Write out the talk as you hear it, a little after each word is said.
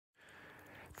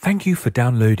Thank you for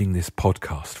downloading this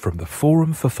podcast from the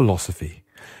Forum for Philosophy.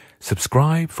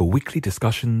 Subscribe for weekly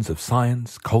discussions of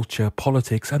science, culture,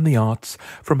 politics, and the arts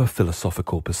from a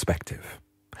philosophical perspective.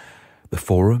 The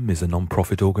Forum is a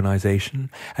non-profit organisation,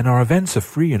 and our events are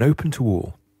free and open to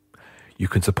all. You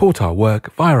can support our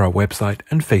work via our website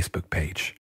and Facebook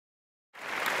page.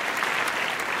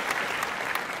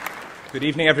 Good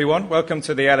evening, everyone. Welcome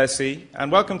to the LSE,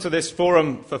 and welcome to this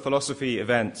Forum for Philosophy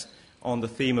event on the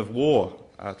theme of war,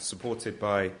 supported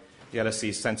by the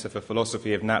LSE's Centre for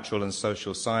Philosophy of Natural and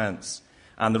Social Science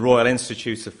and the Royal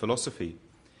Institute of Philosophy.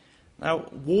 Now,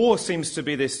 war seems to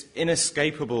be this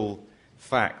inescapable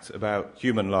fact about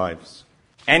human lives.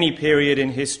 Any period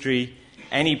in history,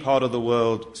 any part of the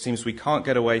world, seems we can't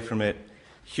get away from it.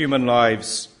 Human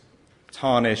lives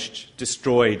tarnished,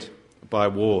 destroyed by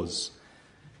wars.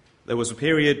 There was a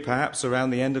period, perhaps around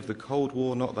the end of the Cold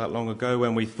War, not that long ago,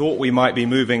 when we thought we might be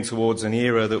moving towards an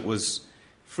era that was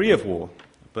free of war.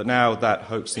 But now that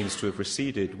hope seems to have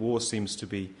receded. War seems to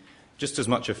be just as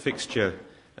much a fixture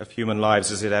of human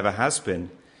lives as it ever has been.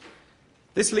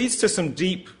 This leads to some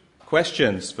deep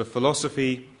questions for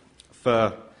philosophy,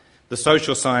 for the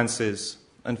social sciences,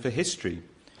 and for history.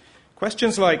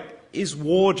 Questions like, is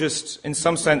war just, in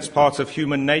some sense, part of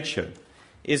human nature?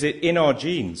 Is it in our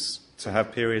genes to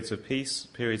have periods of peace,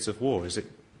 periods of war? Is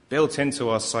it built into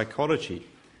our psychology?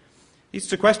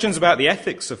 These are questions about the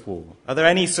ethics of war. Are there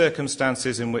any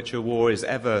circumstances in which a war is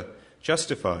ever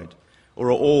justified? Or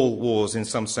are all wars in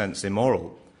some sense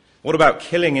immoral? What about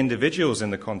killing individuals in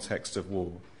the context of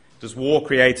war? Does war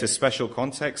create a special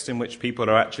context in which people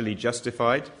are actually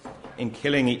justified in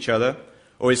killing each other?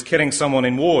 Or is killing someone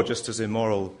in war just as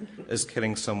immoral as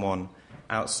killing someone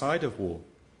outside of war?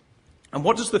 And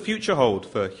what does the future hold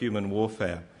for human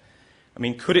warfare? I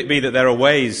mean, could it be that there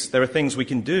are things we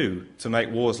can do to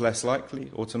make wars less likely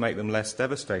or to make them less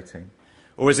devastating?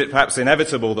 Or is it perhaps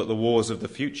inevitable that the wars of the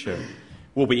future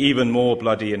will be even more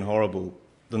bloody and horrible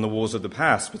than the wars of the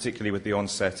past, particularly with the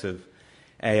onset of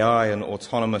AI and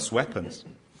autonomous weapons?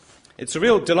 It's a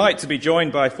real delight to be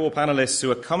joined by four panelists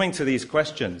who are coming to these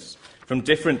questions from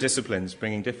different disciplines,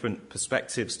 bringing different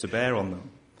perspectives to bear on them.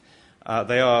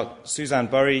 They are Susanne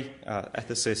Burri,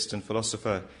 ethicist and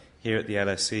philosopher here at the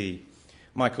LSE,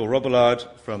 Michael Robillard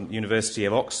from the University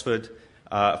of Oxford,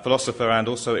 philosopher and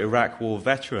also Iraq War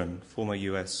veteran, former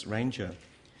US Ranger,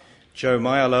 Joe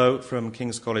Maiolo from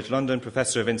King's College London,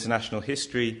 professor of international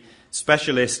history,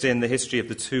 specialist in the history of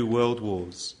the two world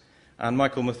wars, and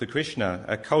Michael Muthukrishna,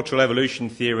 a cultural evolution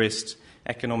theorist,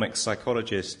 economic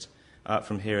psychologist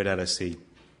from here at LSE.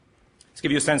 To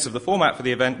give you a sense of the format for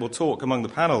the event, we'll talk among the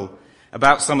panel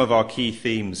about some of our key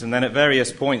themes, and then at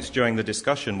various points during the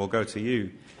discussion, we'll go to you,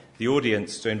 the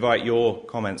audience, to invite your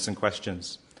comments and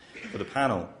questions for the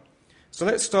panel. So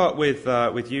let's start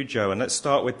with you, Joe, and let's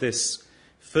start with this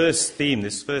first theme,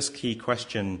 this first key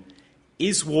question.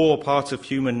 Is war part of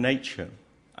human nature?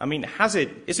 I mean,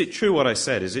 is it true what I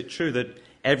said? Is it true that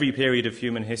every period of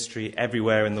human history,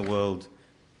 everywhere in the world,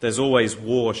 there's always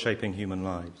war shaping human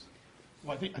lives?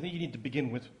 Well, I think you need to begin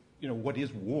with, what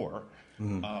is war?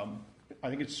 Mm-hmm. I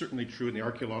think it's certainly true, and the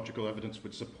archaeological evidence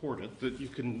would support it, that you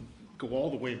can go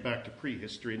all the way back to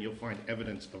prehistory and you'll find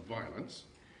evidence of violence.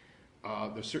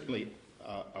 There's certainly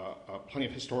plenty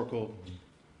of historical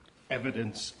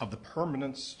evidence of the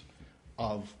permanence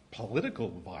of political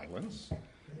violence,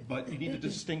 but you need to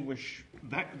distinguish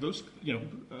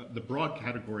the broad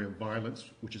category of violence,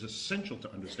 which is essential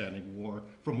to understanding war,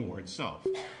 from war itself.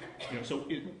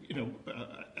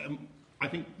 I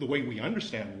think the way we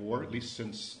understand war, at least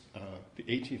since the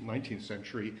 18th, 19th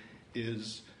century,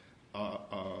 is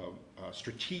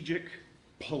strategic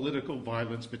political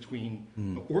violence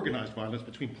organized violence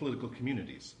between political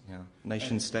communities. Yeah,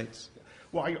 nation-states.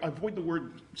 Well, I avoid the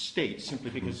word state simply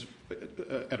because,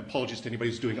 and apologies to anybody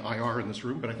who's doing IR in this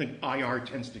room, but I think IR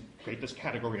tends to create this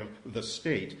category of the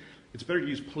state. It's better to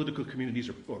use political communities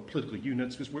or political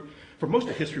units, because for most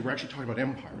of history, we're actually talking about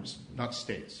empires, not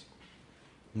states.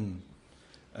 And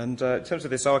in terms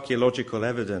of this archaeological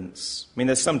evidence, I mean,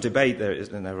 there's some debate there,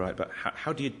 isn't there, right? But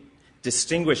how do you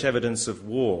distinguish evidence of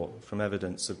war from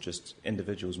evidence of just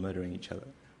individuals murdering each other?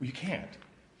 Well, you can't.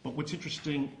 But what's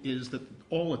interesting is that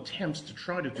all attempts to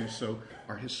try to do so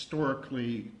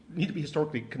need to be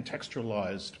historically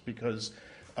contextualized, because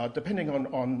depending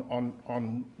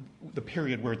on the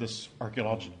period where this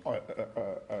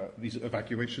these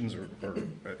evacuations or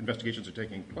investigations are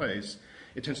taking place,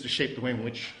 it tends to shape the way in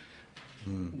which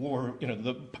war,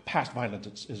 the past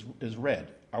violence is read.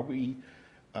 Are we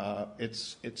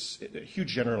it's a huge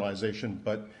generalization,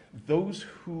 but those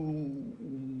who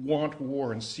want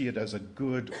war and see it as a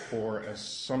good or as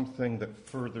something that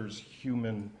furthers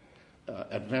human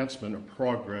advancement or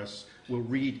progress will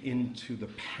read into the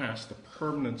past the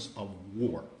permanence of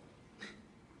war.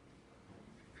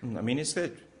 I mean,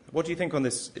 what do you think on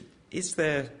this? Is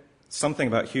there something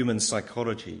about human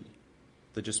psychology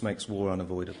that just makes war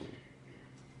unavoidable?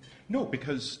 No,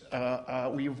 because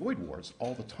we avoid wars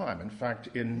all the time. In fact,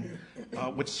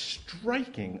 what's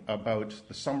striking about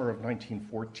the summer of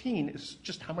 1914 is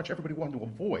just how much everybody wanted to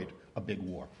avoid a big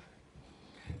war.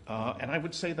 And I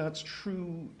would say that's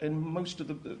true in most of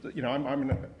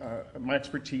my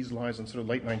expertise lies in sort of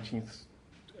late 19th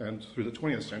and through the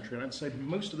 20th century, and I'd say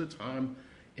most of the time,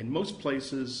 in most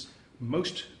places,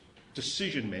 most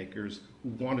decision makers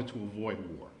wanted to avoid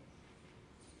war.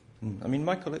 I mean,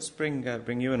 Michael, let's bring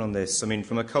you in on this. I mean,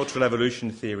 from a cultural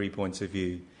evolution theory point of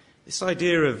view, this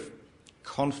idea of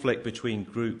conflict between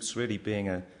groups really being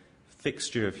a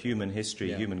fixture of human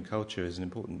history, human culture, is an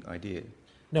important idea.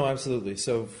 No, absolutely.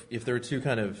 So if there are two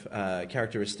kind of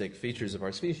characteristic features of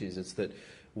our species, it's that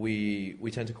we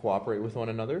tend to cooperate with one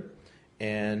another,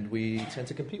 and we tend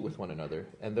to compete with one another.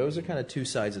 And those are kind of two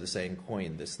sides of the same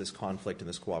coin, this conflict and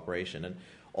this cooperation. And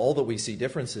all that we see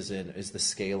differences in is the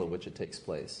scale at which it takes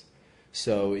place.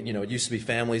 So, it used to be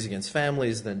families against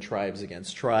families, then tribes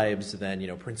against tribes, then,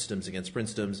 princedoms against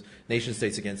princedoms,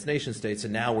 nation-states against nation-states,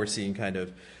 and now we're seeing kind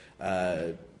of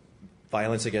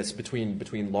violence, I guess,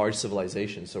 between large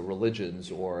civilizations, so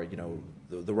religions, or,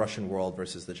 the Russian world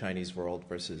versus the Chinese world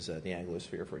versus the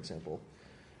Anglosphere, for example.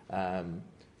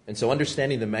 And so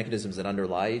understanding the mechanisms that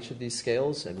underlie each of these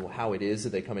scales and how it is that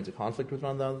they come into conflict with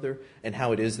one another and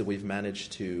how it is that we've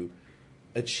managed to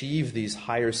achieve these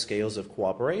higher scales of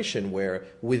cooperation where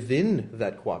within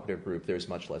that cooperative group there's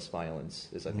much less violence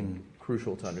is, I think,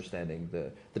 crucial to understanding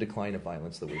the decline of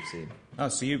violence that we've seen. Oh,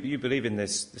 so you believe in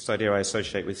this idea I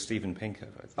associate with Steven Pinker?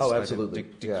 Right? Oh, absolutely.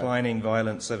 Declining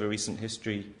violence over recent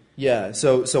history. Yeah,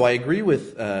 so I agree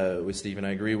with Stephen.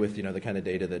 I agree with the kind of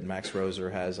data that Max Roser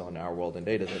has on Our World in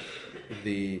Data that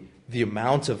the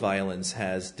amount of violence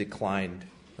has declined.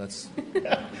 That's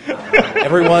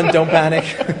everyone, don't panic.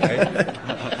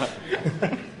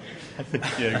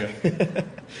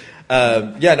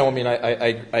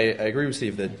 I agree with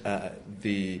Steve that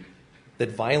that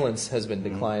violence has been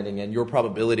declining, and your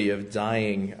probability of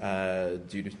dying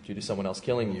due to someone else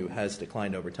killing you has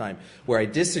declined over time. Where I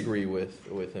disagree with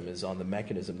him is on the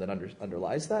mechanism that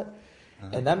underlies that,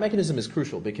 and that mechanism is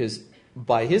crucial because,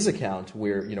 by his account,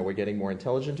 we're getting more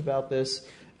intelligent about this.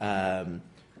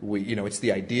 It's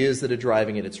the ideas that are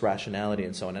driving it, it's rationality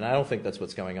and so on. And I don't think that's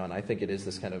what's going on. I think it is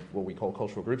this kind of what we call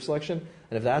cultural group selection.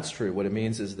 And if that's true, what it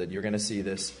means is that you're going to see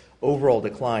this overall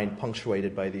decline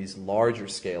punctuated by these larger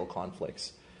scale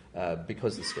conflicts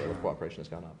because the scale of cooperation has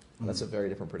gone up. And that's a very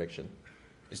different prediction.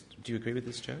 Do you agree with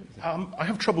this, Joe? I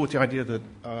have trouble with the idea that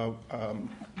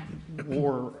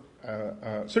war,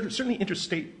 certainly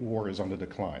interstate war is on the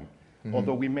decline,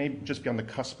 although we may just be on the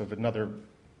cusp of another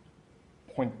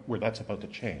point where that's about to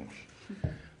change.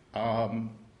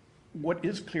 What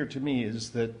is clear to me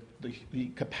is that the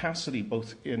capacity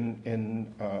both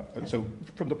so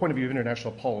from the point of view of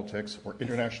international politics or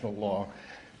international law,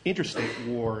 interstate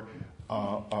war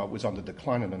was on the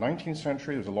decline in the 19th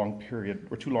century. There was a long period,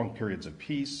 or two long periods of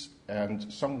peace, and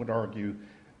some would argue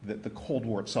that the Cold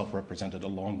War itself represented a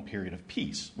long period of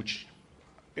peace, which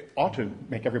ought to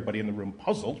make everybody in the room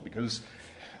puzzled because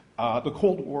the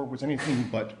Cold War was anything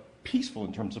but peaceful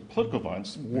in terms of political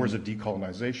violence. Wars of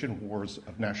decolonization, wars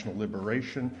of national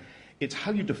liberation. It's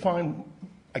how you define,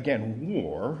 again,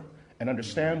 war and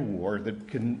understand war that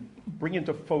can bring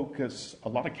into focus a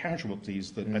lot of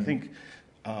casualties that I think,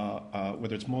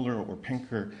 whether it's Muller or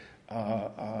Pinker,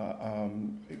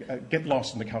 get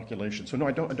lost in the calculation. So no,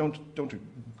 I don't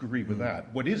agree with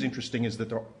that. What is interesting is that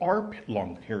there are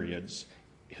long periods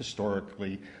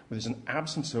historically, where there's an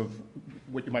absence of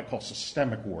what you might call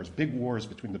systemic wars, big wars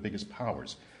between the biggest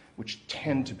powers, which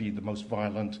tend to be the most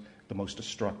violent, the most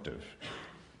destructive.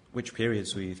 Which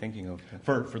periods were you thinking of?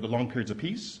 For the long periods of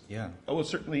peace? Yeah. Oh, well,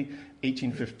 certainly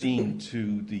 1815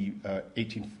 to the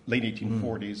late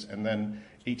 1840s, and then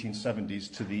 1870s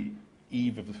to the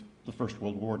eve of the First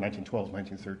World War, 1912,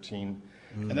 1913.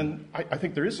 And then I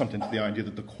think there is something to the idea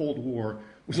that the Cold War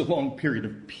was a long period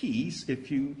of peace if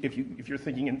you're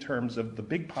thinking in terms of the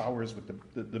big powers with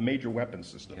the major weapon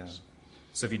systems. Yeah.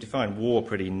 So if you define war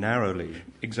pretty narrowly,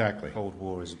 exactly, Cold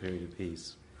War is a period of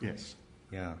peace. Yes.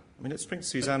 Yeah. I mean, let's bring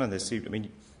Susanne on this. I mean,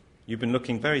 you've been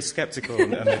looking very sceptical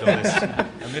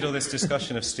amid all this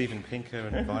discussion of Steven Pinker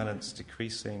and violence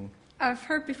decreasing. I've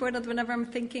heard before that whenever I'm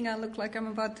thinking, I look like I'm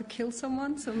about to kill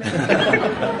someone, so maybe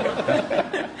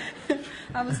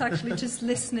I was actually just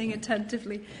listening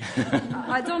attentively.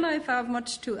 I don't know if I have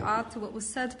much to add to what was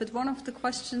said, but one of the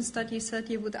questions that you said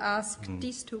you would ask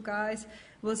these two guys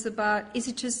was about, is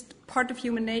it just part of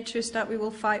human nature is that we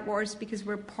will fight wars because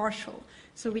we're partial?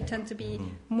 So we tend to be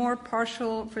more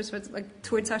partial, first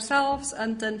towards ourselves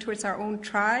and then towards our own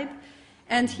tribe.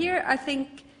 And here I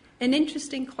think an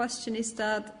interesting question is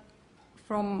that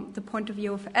from the point of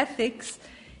view of ethics,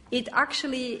 it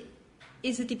actually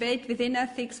is a debate within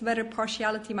ethics whether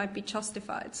partiality might be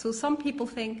justified. So some people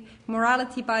think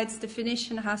morality by its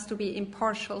definition has to be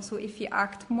impartial. So if you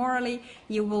act morally,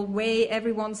 you will weigh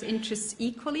everyone's interests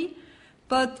equally.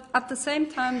 But at the same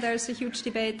time, there's a huge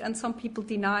debate, and some people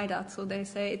deny that. So they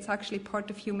say it's actually part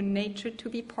of human nature to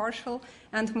be partial,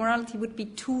 and morality would be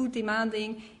too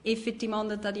demanding if it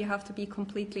demanded that you have to be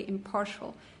completely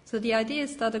impartial. So the idea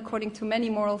is that according to many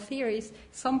moral theories,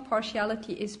 some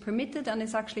partiality is permitted and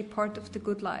is actually part of the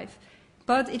good life.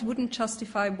 But it wouldn't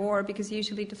justify war, because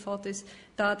usually the thought is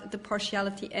that the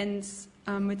partiality ends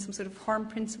with some sort of harm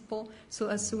principle. So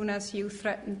as soon as you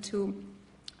threaten to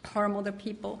harm other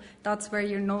people, that's where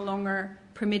you're no longer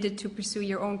permitted to pursue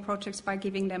your own projects by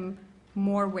giving them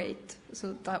more weight.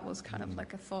 So that was kind of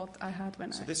like a thought I had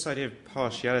when So this idea of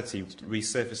partiality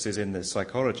resurfaces in the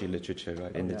psychology literature,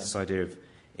 right? In this idea of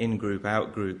in-group,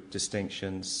 out-group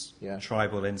distinctions,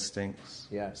 tribal instincts.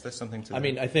 Yeah. Is there something to that? I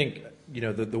mean, I think,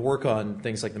 the work on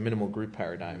things like the minimal group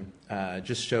paradigm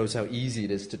just shows how easy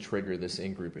it is to trigger this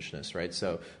in-groupishness, right?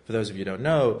 So for those of you who don't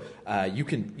know, you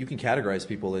can categorize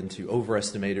people into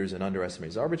overestimators and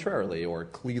underestimators arbitrarily, or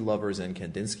Klee lovers and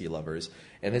Kandinsky lovers,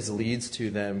 and this leads to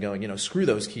them going, screw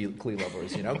those Klee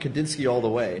lovers, Kandinsky all the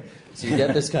way. So you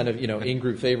get this kind of,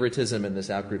 in-group favoritism and this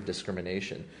out-group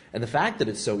discrimination. And the fact that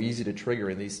it's so easy to trigger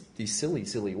in these silly,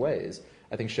 silly ways,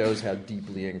 I think shows how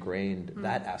deeply ingrained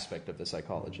that aspect of the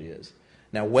psychology is.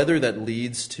 Now, whether that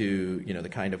leads to, the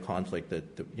kind of conflict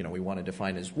that we want to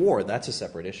define as war, that's a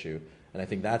separate issue. And I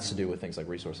think that's to do with things like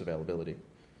resource availability.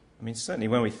 I mean, certainly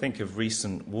when we think of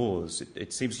recent wars,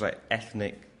 it seems like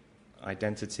ethnic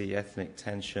identity, ethnic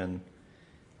tension,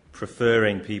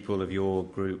 preferring people of your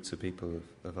group to people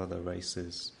of other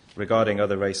races, regarding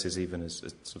other races even as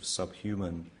sort of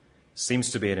subhuman,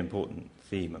 seems to be an important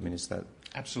theme. I mean, is that...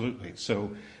 Absolutely.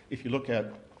 So if you look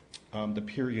at the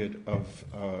period of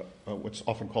what's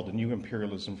often called the new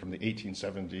imperialism from the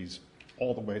 1870s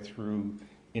all the way through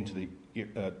into the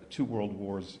two world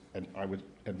wars, and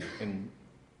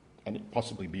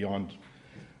possibly beyond,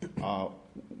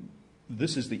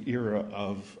 this is the era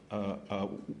of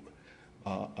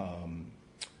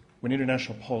when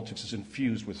international politics is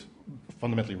infused with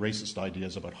fundamentally racist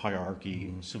ideas about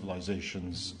hierarchy, civilizing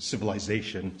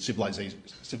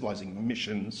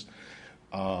missions,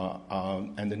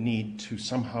 and the need to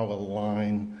somehow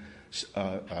align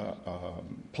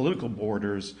political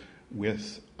borders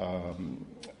with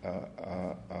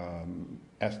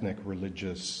ethnic,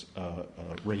 religious,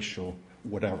 racial,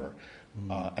 whatever.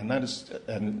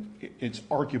 And it's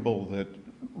arguable that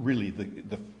really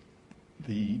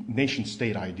the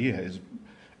nation-state idea is,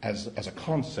 as a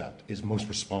concept, is most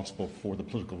responsible for the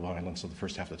political violence of the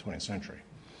first half of the 20th century.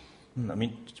 I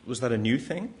mean, was that a new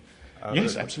thing?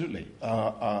 Yes, absolutely.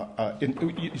 The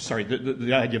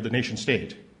idea of the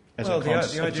nation-state as a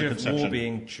concept. The idea of war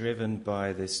being driven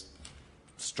by this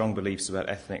strong beliefs about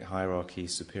ethnic hierarchy,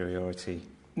 superiority.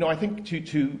 No, I think we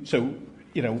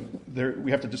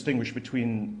have to distinguish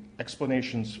between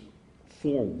explanations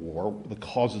for war, the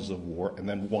causes of war, and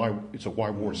then why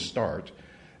wars start,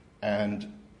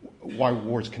 and why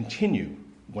wars continue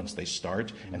once they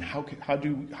start, and how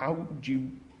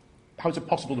is it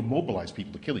possible to mobilize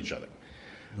people to kill each other?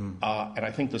 And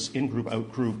I think this in-group,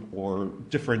 out-group, or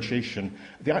differentiation,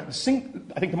 I think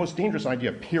the most dangerous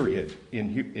idea, period,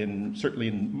 certainly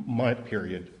in my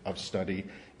period of study,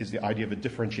 is the idea of a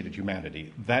differentiated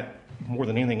humanity. That, more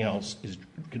than anything else,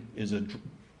 is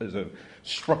a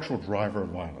structural driver of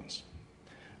violence.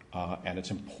 And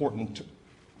it's important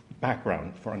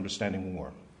background for understanding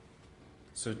war.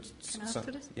 Can I add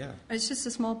to this? Yeah. It's just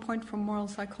a small point from moral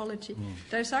psychology.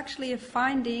 There's actually a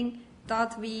finding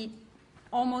that we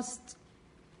almost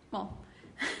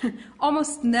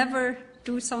never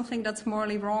do something that's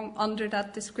morally wrong under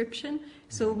that description.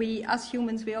 So we, as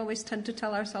humans, we always tend to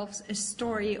tell ourselves a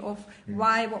story of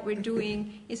why what we're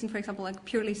doing isn't, for example, like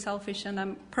purely selfish, and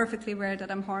I'm perfectly aware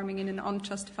that I'm harming in an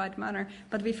unjustified manner.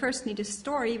 But we first need a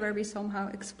story where we somehow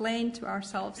explain to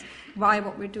ourselves why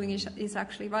what we're doing is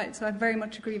actually right. So I very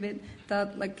much agree with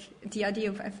that, like, the idea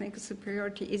of ethnic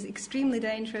superiority is extremely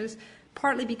dangerous,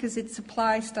 partly because it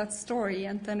supplies that story,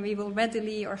 and then we will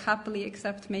readily or happily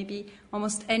accept maybe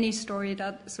almost any story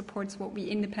that supports what we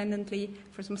independently,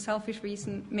 for some selfish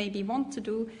reason, maybe want to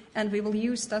do, and we will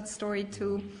use that story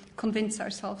to convince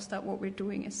ourselves that what we're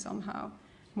doing is somehow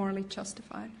morally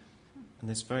justified. And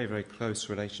this very, very close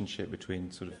relationship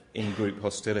between sort of in-group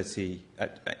hostility,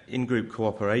 in-group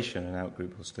cooperation and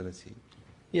out-group hostility.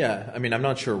 Yeah, I mean, I'm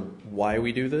not sure why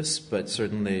we do this, but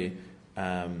certainly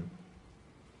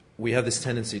we have this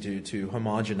tendency to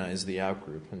homogenize the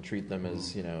out-group and treat them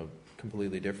as,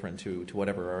 completely different to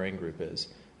whatever our in-group is.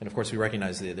 And of course, we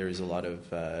recognize that there is a lot of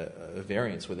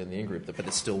variance within the in-group, but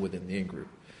it's still within the in-group.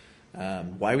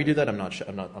 Why we do that, I'm not sure.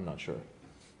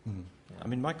 Mm. I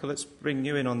mean, Michael, let's bring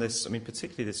you in on this. I mean,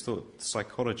 particularly this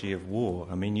psychology of war.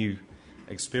 I mean, you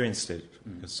experienced it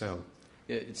yourself.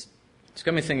 It's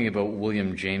got me thinking about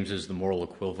William James's The Moral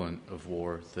Equivalent of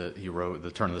War that he wrote at the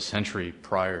turn of the century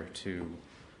prior to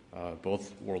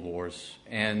both world wars.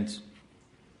 And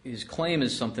his claim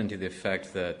is something to the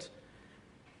effect that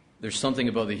there's something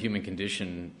about the human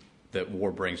condition that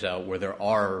war brings out where there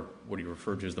are what he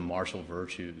referred to as the martial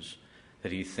virtues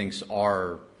that he thinks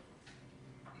are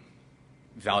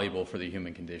valuable for the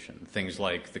human condition. Things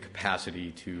like the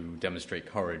capacity to demonstrate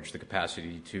courage, the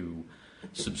capacity to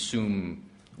subsume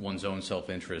one's own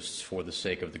self-interests for the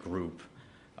sake of the group,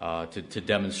 to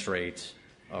demonstrate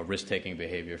risk-taking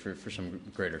behavior for some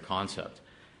greater concept.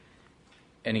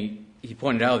 And he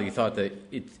pointed out that he thought that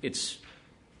it's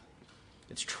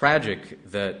tragic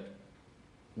that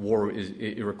war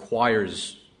it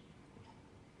requires,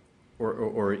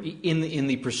 or in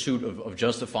the pursuit of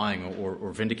justifying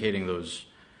or vindicating those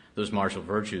martial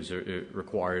virtues, it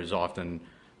requires often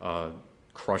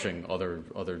crushing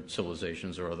other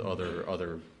civilizations or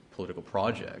other political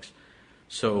projects.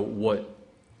 So what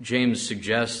James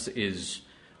suggests is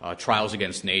trials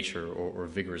against nature or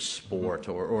vigorous sport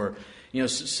or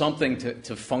something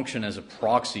to function as a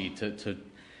proxy to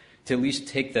at least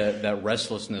take that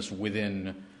restlessness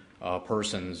within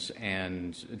persons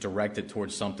and direct it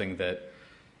towards something that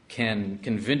can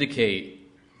vindicate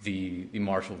the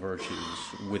martial virtues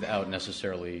without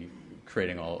necessarily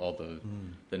creating all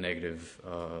the negative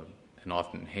and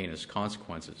often heinous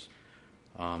consequences.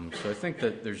 So I think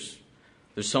that there's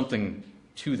something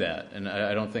to that, and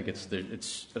I don't think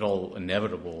it's at all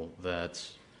inevitable that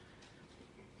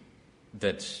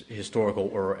historical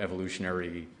or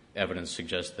evolutionary evidence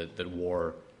suggests that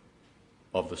war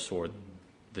of the sort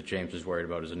that James is worried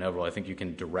about is inevitable. I think you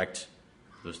can direct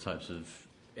those types of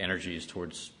energies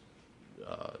towards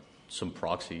some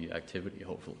proxy activity,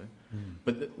 hopefully.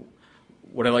 But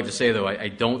what I like to say, though, I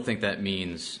don't think that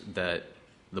means that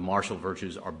the martial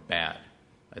virtues are bad.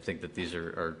 I think that these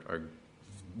are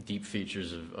deep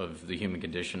features of the human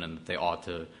condition, and that they ought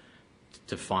to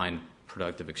find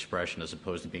productive expression as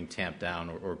opposed to being tamped down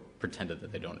or pretended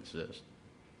that they don't exist.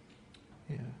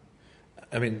 Yeah.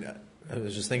 I mean, I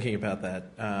was just thinking about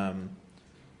that.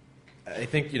 I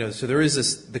think, so there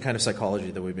is the kind of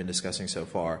psychology that we've been discussing so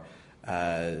far,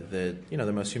 that,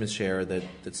 the most humans share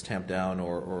that's tamped down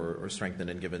or strengthened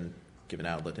and given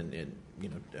outlet in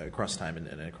across time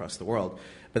and across the world.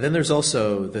 But then there's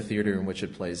also the theater in which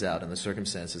it plays out and the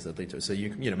circumstances that lead to it. So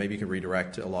maybe you can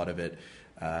redirect a lot of it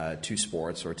to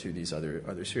sports or to these other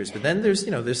spheres. But then there's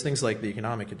things like the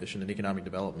economic condition and economic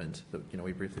development that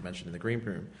we briefly mentioned in the green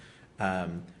room,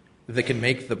 that can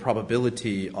make the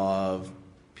probability of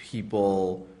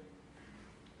people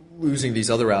losing these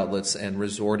other outlets and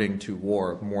resorting to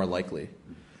war more likely.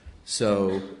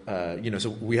 So so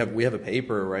we have a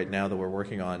paper right now that we're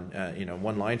working on.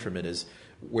 One line from it is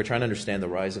we're trying to understand the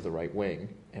rise of the right wing,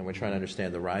 and we're trying to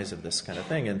understand the rise of this kind of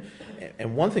thing.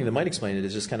 And one thing that might explain it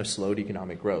is just kind of slowed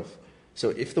economic growth. So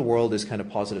if the world is kind of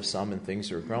positive sum and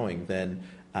things are growing, then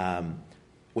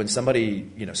when somebody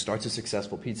starts a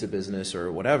successful pizza business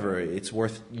or whatever, it's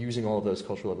worth using all of those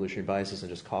cultural evolutionary biases and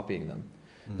just copying them.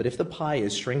 But if the pie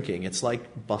is shrinking, it's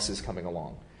like buses coming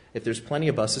along. If there's plenty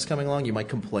of buses coming along, you might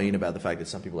complain about the fact that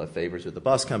some people have favors with the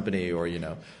bus company or,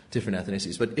 different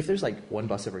ethnicities. But if there's like one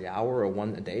bus every hour or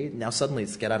one a day, now suddenly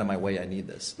it's get out of my way, I need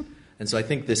this. And so I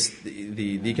think the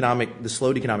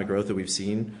slowed economic growth that we've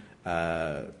seen,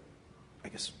 I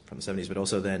guess from the 70s, but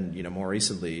also then, more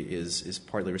recently is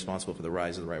partly responsible for the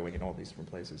rise of the right wing in all these different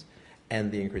places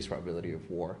and the increased probability of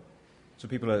war. So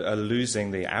people are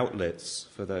losing the outlets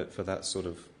for that sort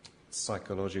of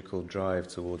psychological drive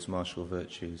towards martial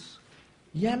virtues.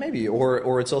 Yeah, maybe.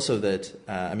 Or it's also that,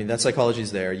 that psychology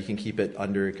is there. You can keep it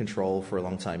under control for a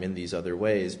long time in these other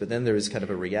ways. But then there is kind of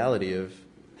a reality of,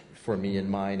 for me and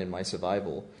mine and my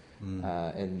survival,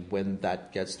 And when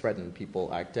that gets threatened,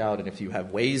 people act out. And if you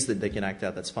have ways that they can act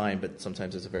out, that's fine. But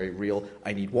sometimes it's a very real,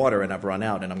 I need water and I've run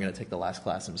out and I'm going to take the last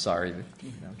class. I'm sorry,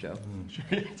 Joe.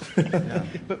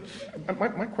 But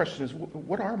my question is,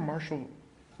 what are martial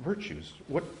virtues?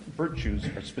 What virtues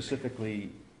are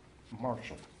specifically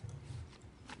martial?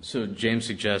 So James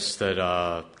suggests that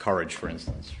courage, for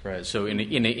instance, right? So in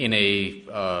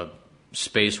a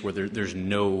space where there's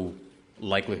no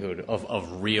likelihood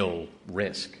of real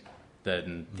risk,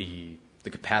 then the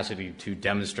capacity to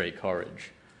demonstrate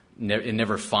courage, it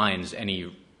never finds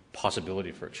any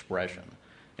possibility for expression.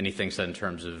 And he thinks that in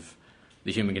terms of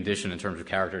the human condition, in terms of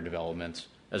character development,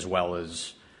 as well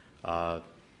as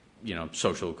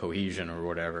social cohesion or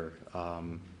whatever,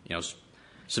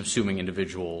 subsuming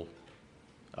individual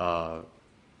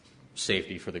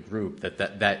safety for the group,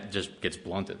 that just gets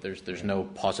blunted. There's no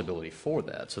possibility for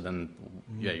that. So then,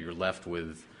 you're left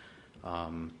with,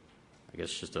 I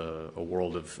guess, just a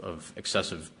world of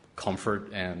excessive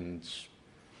comfort and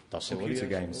docility.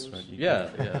 Computer games,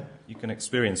 right? You can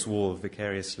experience war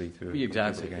vicariously through a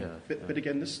exactly. computer game. But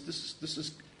again, this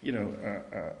is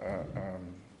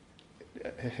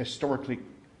historically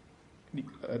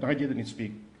an idea that needs to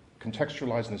be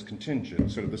contextualized and is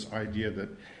contingent. Sort of this idea that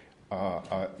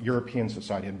European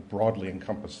society, and broadly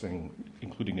encompassing,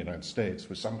 including the United States,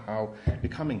 was somehow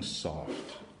becoming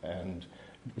soft and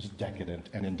was decadent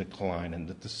and in decline, and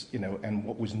that this, and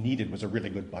what was needed was a really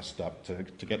good bust up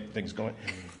to get things going.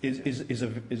 Is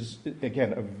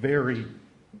again a very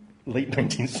late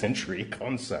 19th century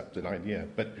concept and idea,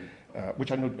 but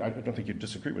which I don't think you'd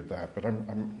disagree with that. But I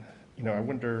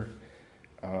wonder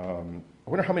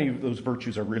how many of those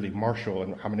virtues are really martial,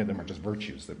 and how many of them are just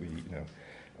virtues that we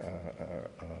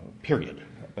period.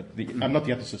 But I'm not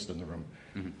the ethicist in the room.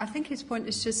 I think his point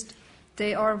is just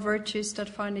they are virtues that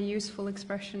find a useful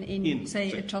expression in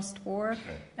say, a just war,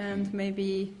 and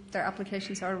maybe their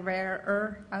applications are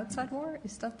rarer outside war.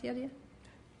 Is that the idea?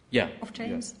 Yeah. Of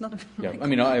James? Yeah. Not of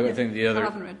I think the I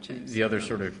haven't read James. the other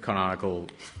sort of canonical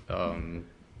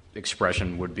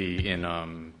expression would be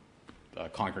in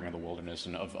conquering of the wilderness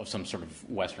and of some sort of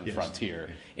Western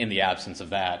frontier. In the absence of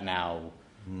that, now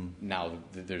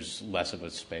there's less of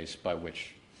a space by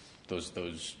which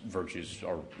those virtues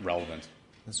are relevant.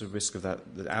 There's a risk of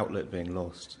the outlet being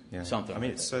lost. Yeah. Something. I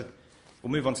mean,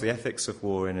 we'll move on to the ethics of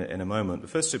war in a moment.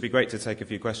 But first, it'd be great to take a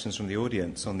few questions from the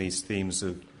audience on these themes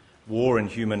of war and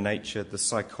human nature, the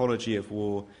psychology of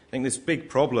war. I think this big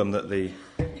problem that the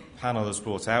panel has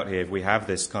brought out here, if we have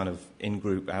this kind of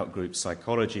in-group, out-group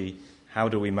psychology, how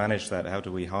do we manage that? How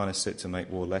do we harness it to make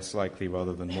war less likely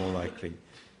rather than more likely?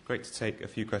 Great to take a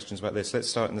few questions about this. Let's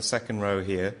start in the second row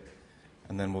here,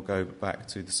 and then we'll go back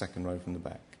to the second row from the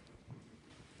back.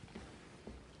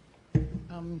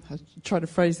 I'll try to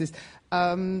phrase this.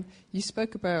 You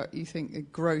spoke about, you think,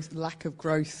 lack of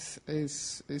growth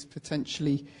is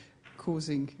potentially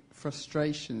causing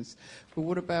frustrations. But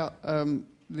what about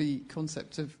the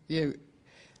concept of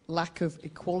lack of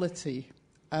equality?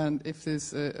 And if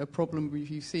there's a problem, if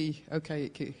you see, okay,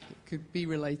 it could be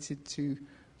related to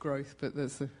growth, but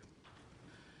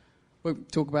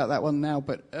won't talk about that one now.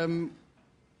 But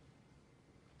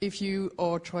if you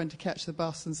are trying to catch the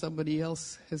bus and somebody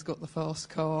else has got the fast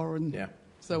car and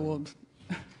so on,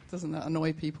 doesn't that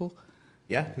annoy people?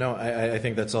 Yeah, no, I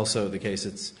think that's also the case.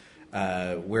 It's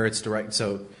where it's direct.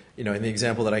 So, in the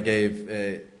example that I gave,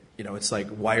 it's like,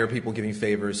 why are people giving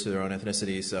favors to their own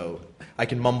ethnicity? So I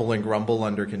can mumble and grumble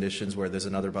under conditions where there's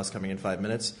another bus coming in 5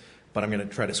 minutes, but I'm going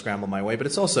to try to scramble my way. But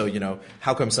it's also,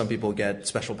 how come some people get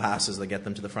special passes that get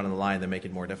them to the front of the line that make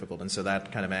it more difficult? And so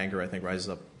that kind of anger, I think, rises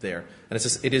up there. And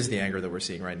it is the anger that we're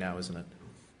seeing right now, isn't it?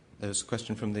 There's a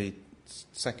question from the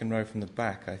second row from the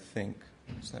back, I think.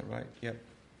 Is that right? Yep.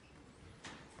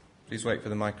 Please wait for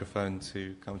the microphone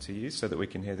to come to you so that we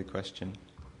can hear the question.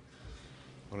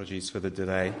 Apologies for the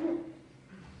delay.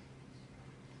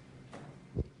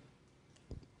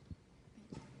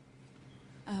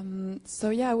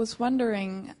 I was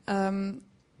wondering,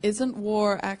 isn't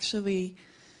war actually,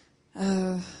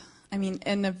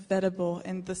 inevitable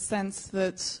in the sense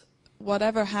that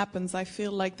whatever happens, I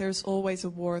feel like there's always a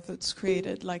war that's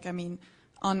created.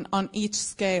 On each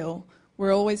scale,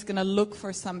 we're always going to look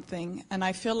for something, and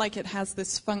I feel like it has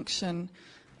this function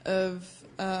of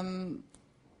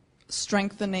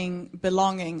strengthening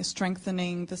belonging,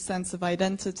 strengthening the sense of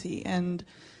identity, and,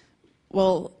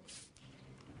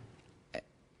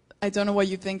 I don't know what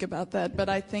you think about that, but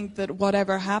I think that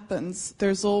whatever happens,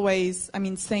 there's always,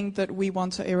 saying that we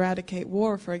want to eradicate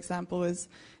war, for example, is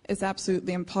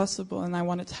absolutely impossible, and I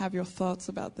wanted to have your thoughts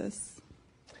about this.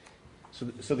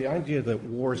 So the idea that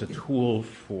war is a tool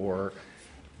for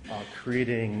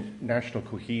creating national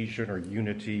cohesion or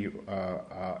unity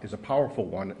is a powerful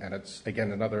one, and it's,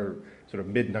 again, another sort of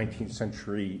mid-19th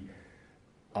century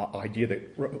idea that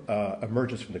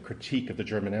emerges from the critique of the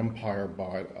German Empire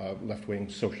by left-wing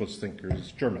socialist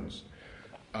thinkers, Germans,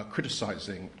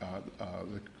 criticizing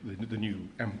the new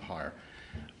empire.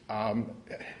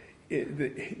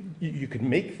 You can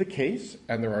make the case,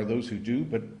 and there are those who do,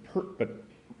 but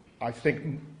I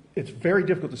think it's very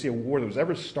difficult to see a war that was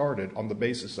ever started on the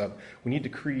basis of we need to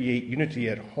create unity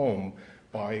at home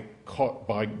by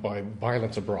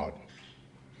violence abroad.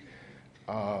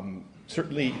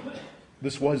 Certainly,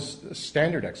 this was a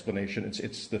standard explanation.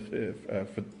 It's the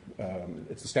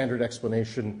standard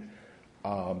explanation,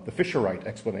 the Fischerite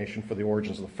explanation for the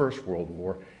origins of the First World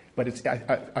War. But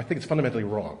I think it's fundamentally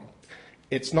wrong.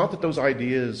 It's not that those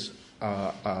ideas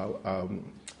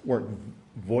weren't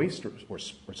voiced or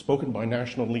spoken by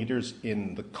national leaders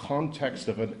in the context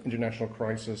of an international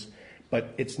crisis,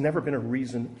 but it's never been a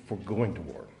reason for going to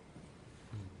war.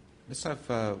 Let's have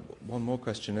one more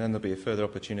question, and then there'll be a further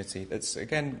opportunity. That's,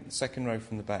 again, second row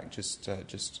from the back,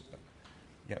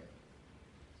 yep.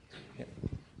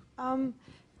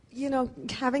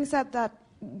 Having said that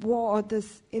war,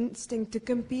 this instinct to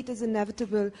compete is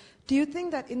inevitable, do you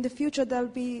think that in the future we'll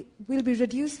be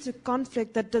reduced to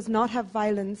conflict that does not have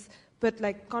violence, but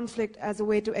like conflict as a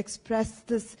way to express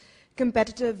this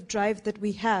competitive drive that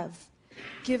we have,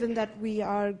 given that we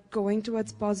are going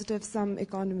towards positive-sum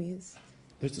economies?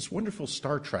 There's this wonderful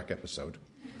Star Trek episode.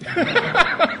 So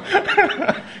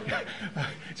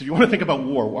if you want to think about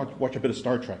war, watch a bit of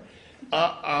Star Trek,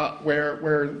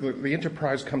 where the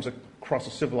Enterprise comes across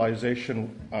a civilization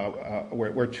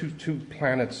where two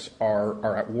planets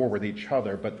are at war with each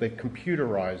other, but they've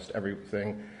computerized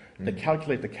everything. They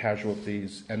calculate the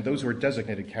casualties, and those who are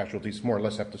designated casualties more or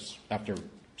less after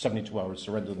 72 hours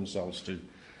surrender themselves to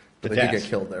But they death. do get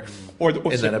killed there.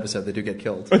 In that episode, they do get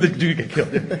killed. Or they do get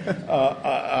killed.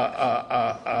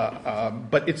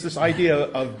 But it's this idea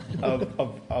of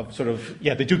sort of,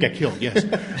 yeah, they do get killed, yes.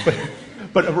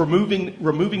 But of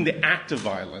removing the act of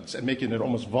violence and making it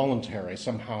almost voluntary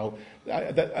somehow.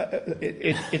 If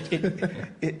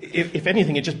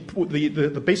anything, it just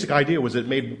the basic idea was it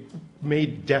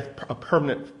made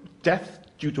death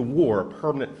due to war a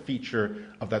permanent feature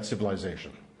of that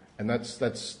civilization. And that's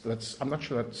I'm not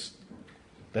sure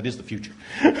that is the future.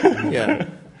 Yeah,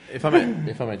 if I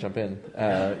might jump in,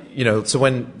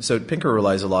 so Pinker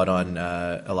relies a lot on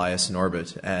Elias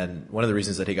Norbert, and one of the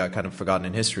reasons that he got kind of forgotten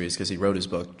in history is because he wrote his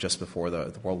book just before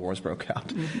the World Wars broke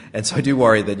out, and so I do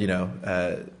worry that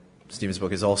Stephen's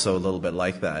book is also a little bit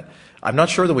like that. I'm not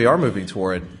sure that we are moving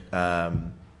toward, at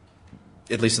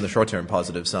least in the short term,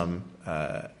 positive some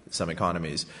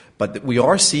economies, but we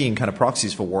are seeing kind of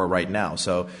proxies for war right now.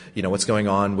 So what's going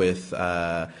on with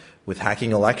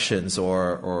hacking elections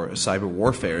or cyber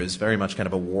warfare is very much kind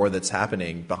of a war that's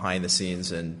happening behind the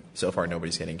scenes, and so far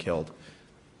nobody's getting killed.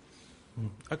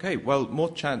 Okay, well,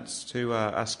 more chance to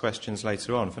ask questions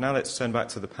later on. For now, let's turn back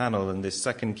to the panel and this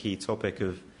second key topic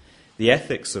of the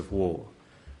ethics of war.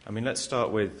 I mean, let's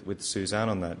start with Susanne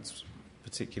on that. It's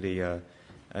particularly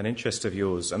an interest of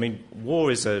yours. I mean, war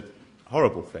is a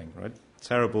horrible thing, right?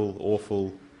 Terrible,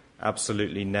 awful,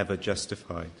 absolutely never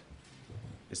justified.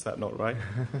 Is that not right?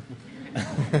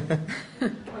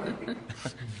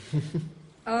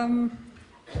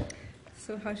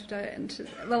 So how should I answer?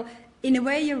 Well, in a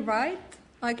way, you're right.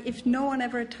 Like, if no one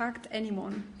ever attacked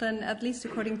anyone, then at least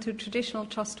according to traditional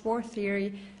just war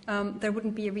theory, there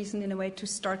wouldn't be a reason in a way to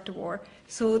start the war.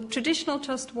 So traditional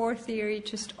just war theory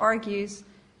just argues,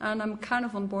 and I'm kind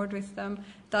of on board with them,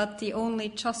 that the only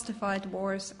justified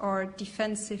wars are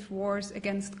defensive wars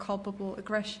against culpable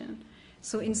aggression.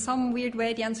 So in some weird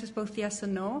way, the answer is both yes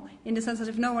and no, in the sense that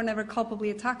if no one ever culpably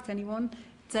attacked anyone,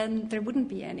 then there wouldn't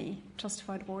be any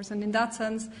justified wars. And in that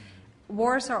sense,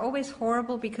 wars are always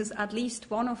horrible because at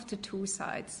least one of the two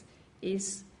sides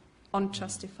is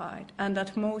unjustified, and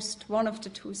at most one of the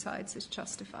two sides is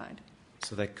justified.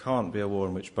 So there can't be a war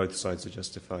in which both sides are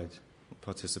justified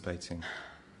participating.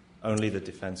 Only the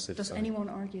defensive Does side. anyone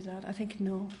argue that? I think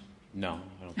no. No,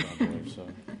 I don't believe so.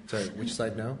 Sorry, which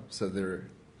side no? So they're...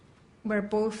 Where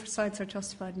both sides are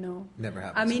justified, no. Never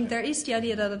happens. I mean, there is the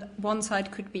idea that one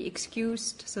side could be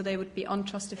excused, so they would be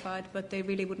unjustified, but they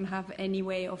really wouldn't have any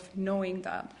way of knowing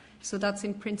that. So that's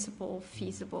in principle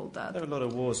feasible. That There are a lot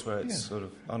of wars where it's sort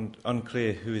of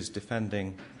unclear who is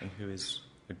defending and who is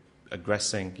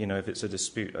aggressing, if it's a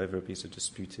dispute over a piece of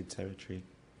disputed territory.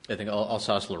 I think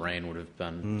Alsace-Lorraine would have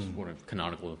been sort of a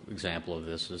canonical example of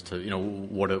this as to,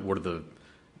 what are the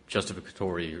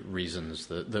justificatory reasons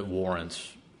that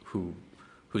warrant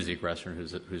who's the aggressor and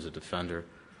who's the defender.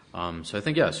 So I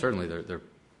think, yeah, certainly there are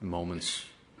moments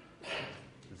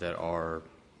that are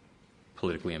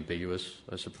politically ambiguous,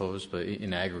 I suppose, but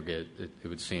in aggregate, it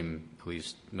would seem, at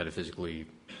least metaphysically,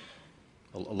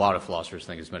 a lot of philosophers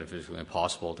think it's metaphysically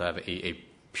impossible to have a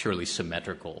purely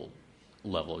symmetrical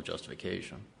level of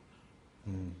justification.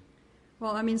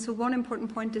 Well, I mean, so one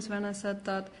important point is when I said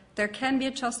that there can be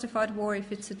a justified war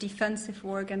if it's a defensive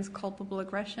war against culpable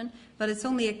aggression, but it's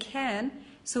only a can.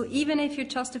 So even if you're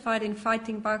justified in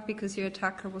fighting back because your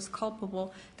attacker was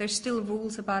culpable, there's still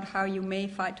rules about how you may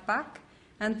fight back.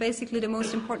 And basically the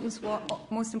most important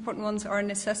ones are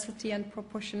necessity and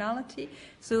proportionality.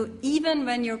 So even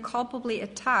when you're culpably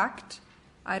attacked,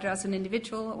 either as an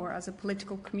individual or as a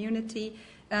political community,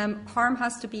 harm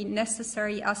has to be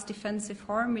necessary as defensive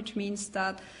harm, which means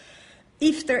that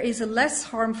if there is a less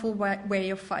harmful way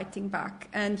of fighting back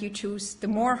and you choose the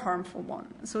more harmful one,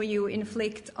 so you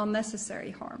inflict unnecessary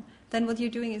harm, then what you're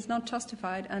doing is not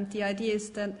justified. And the idea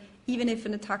is that even if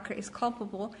an attacker is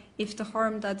culpable, if the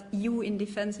harm that you in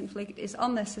defense inflict is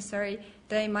unnecessary,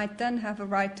 they might then have a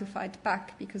right to fight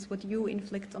back because what you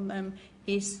inflict on them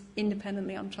is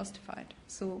independently unjustified.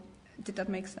 So did that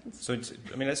make sense? So,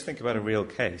 I mean, let's think about a real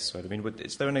case, right? I mean,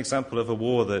 is there an example of a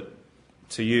war that,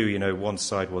 to you, one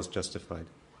side was justified?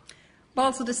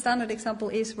 Well, so the standard example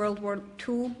is World War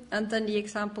II, and then the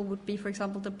example would be, for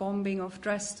example, the bombing of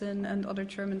Dresden and other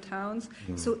German towns.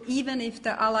 So even if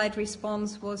the Allied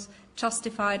response was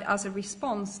justified as a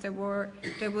response, there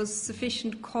was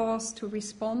sufficient cause to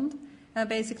respond.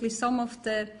 Basically, some of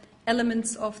the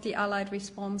elements of the Allied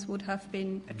response would have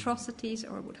been atrocities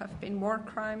or would have been war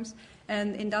crimes,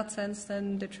 and in that sense,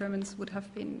 then the Germans would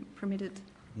have been permitted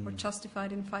or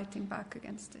justified in fighting back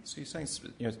against it. So you're saying,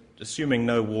 assuming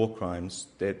no war crimes,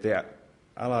 the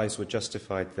Allies were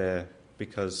justified there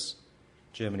because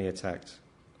Germany attacked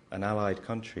an Allied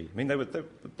country. I mean,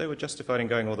 they were justified in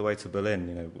going all the way to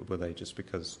Berlin, were they, just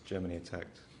because Germany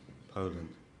attacked Poland?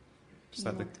 Is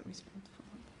that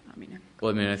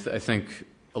Well, I mean, I think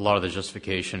a lot of the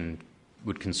justification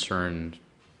would concern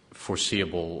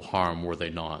foreseeable harm were they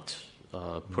not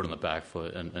put on the back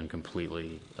foot and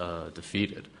completely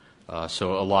defeated.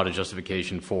 So a lot of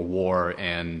justification for war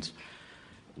and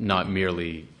not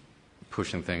merely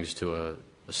pushing things to a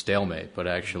stalemate, but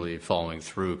actually following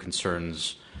through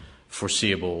concerns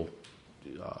foreseeable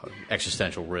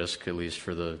existential risk, at least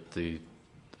for the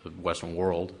Western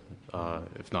world,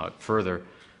 if not further,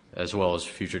 as well as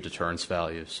future deterrence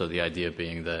value. So the idea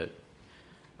being that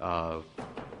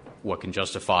what can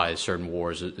justify certain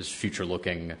wars is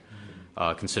future-looking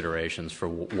considerations for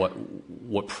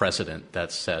what precedent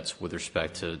that sets with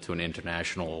respect to an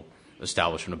international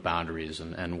establishment of boundaries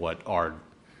and what are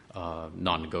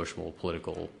non-negotiable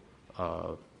political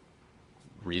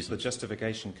reasons. The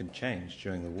justification can change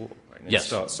during the war. Right? Yes. It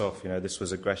starts off, this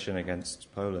was aggression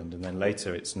against Poland, and then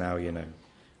later it's now,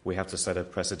 we have to set a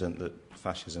precedent that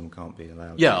fascism can't be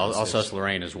allowed. Yeah,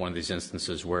 Alsace-Lorraine is one of these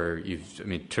instances where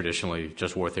traditionally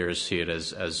just war theorists see it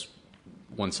as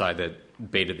one side that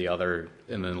baited the other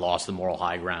and then lost the moral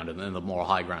high ground, and then the moral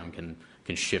high ground can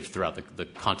shift throughout the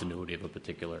continuity of a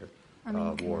particular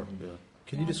war. Yeah.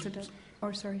 Can you just?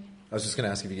 Sorry. I was just going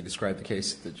to ask if you could describe the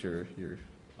case that you're.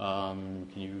 Can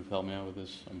you help me out with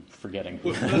this? I'm forgetting.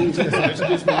 The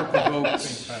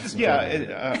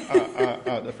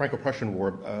Franco-Prussian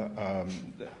War,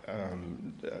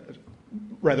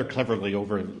 rather cleverly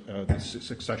over the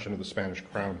succession of the Spanish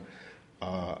crown,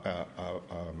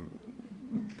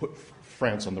 put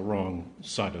France on the wrong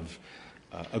side of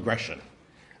aggression,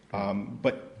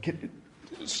 but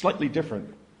slightly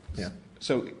different. Yeah.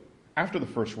 So after the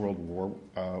First World War,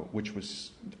 which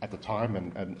was at the time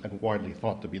and widely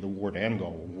thought to be the war to end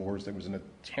all wars, there was an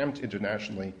attempt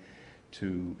internationally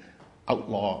to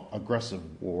outlaw aggressive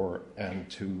war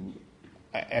and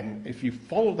if you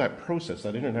follow that process,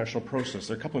 that international process,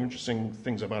 there are a couple of interesting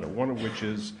things about it. One of which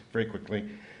is, very quickly,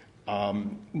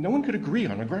 no one could agree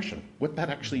on aggression, what that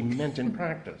actually meant in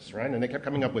practice, right? And they kept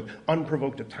coming up with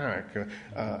unprovoked attack,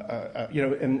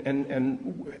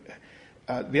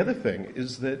 the other thing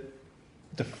is that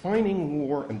defining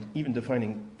war and even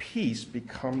defining peace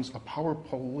becomes a power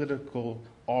political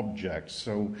object.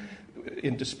 So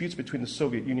in disputes between the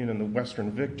Soviet Union and the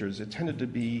Western victors, it tended to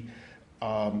be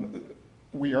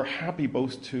we are happy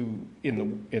both to,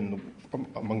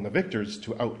 among the victors,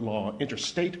 to outlaw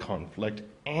interstate conflict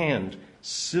and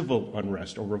civil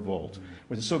unrest or revolt.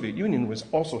 Where the Soviet Union was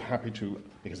also happy to,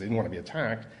 because they didn't want to be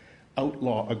attacked,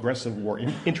 outlaw aggressive war,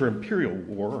 inter-imperial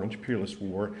war or imperialist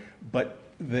war, but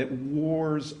that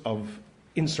wars of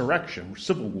insurrection,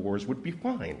 civil wars, would be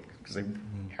fine because they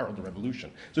herald the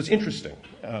revolution. So it's interesting.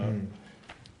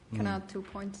 Can I add 2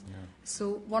 points? Yeah.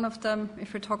 So one of them,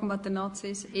 if we're talking about the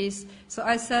Nazis, is, so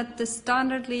I said the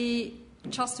standardly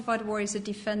justified war is a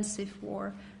defensive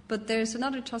war, but there's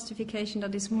another justification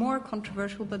that is more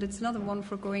controversial, but it's another one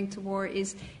for going to war,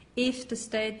 is if the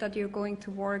state that you're going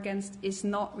to war against is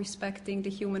not respecting the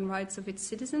human rights of its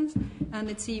citizens, and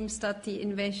it seems that the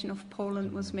invasion of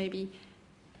Poland was maybe,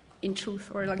 in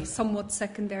truth, or like somewhat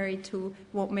secondary to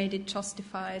what made it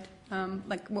justified,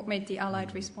 like what made the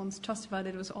Allied response justified.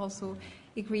 It was also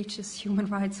egregious human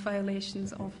rights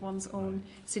violations of one's own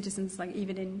citizens, like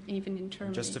even in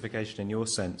Germany. Justification, in your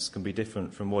sense, can be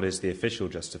different from what is the official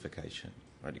justification.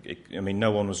 Right? I mean,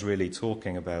 no one was really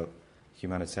talking about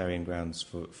humanitarian grounds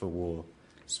for war,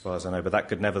 as far as I know, but that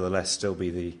could nevertheless still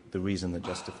be the reason that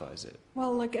justifies it.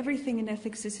 Well, like everything in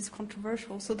ethics, this is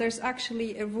controversial. So there's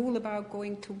actually a rule about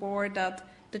going to war that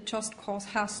the just cause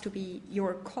has to be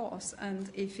your cause, and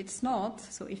if it's not,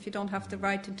 so if you don't have the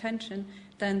right intention,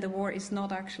 then the war is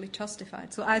not actually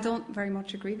justified. So I don't very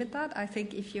much agree with that. I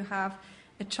think if you have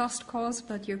a just cause,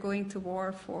 but you're going to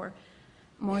war for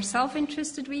more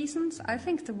self-interested reasons, I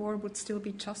think the war would still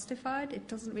be justified. It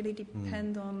doesn't really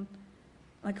depend on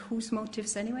like whose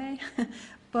motives anyway.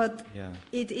 But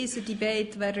it is a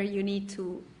debate whether you need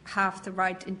to have the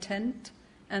right intent,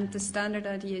 and the standard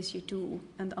idea is you do,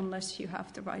 and unless you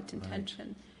have the right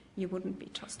intention, you wouldn't be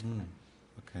justified.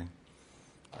 Okay.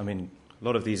 I mean, a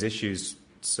lot of these issues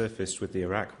surfaced with the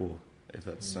Iraq War, if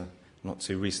that's not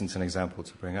too recent an example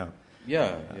to bring up.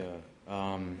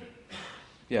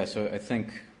 So I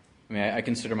think, I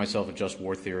consider myself a just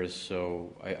war theorist,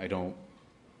 so I don't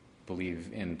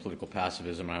believe in political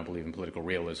pacifism, I don't believe in political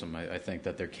realism. I think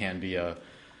that there can be a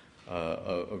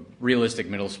realistic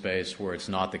middle space where it's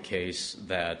not the case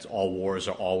that all wars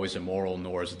are always immoral,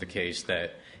 nor is it the case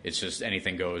that it's just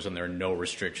anything goes and there are no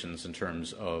restrictions in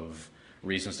terms of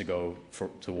reasons to go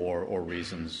to war or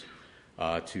reasons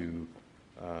to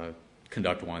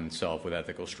conduct oneself with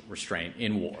ethical restraint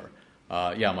in war.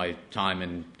 My time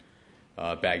in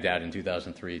Baghdad in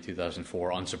 2003,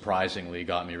 2004, unsurprisingly,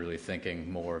 got me really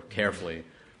thinking more carefully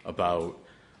about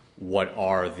what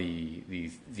are the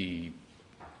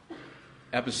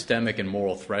epistemic and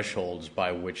moral thresholds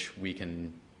by which we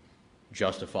can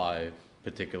justify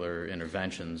particular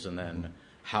interventions, and then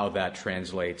how that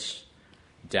translates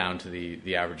down to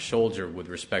the average soldier with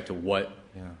respect to what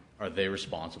are they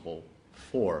responsible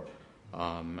for.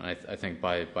 I think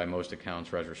by most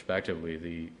accounts,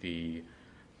 retrospectively, the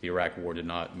Iraq War did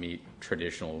not meet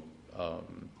traditional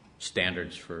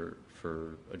standards for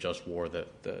a just war that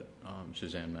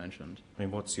Susanne mentioned. I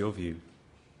mean, what's your view?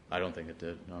 I don't think it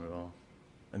did, not at all.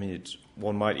 I mean,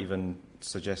 one might even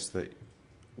suggest that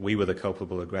we were the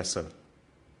culpable aggressor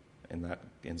in that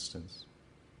instance.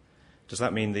 Does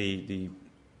that mean the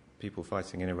people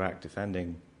fighting in Iraq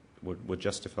defending were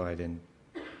justified in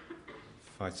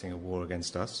fighting a war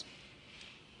against us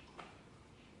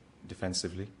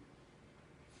defensively?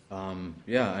 To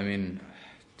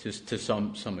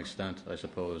some extent, I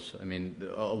suppose. I mean,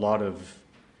 a lot of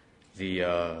the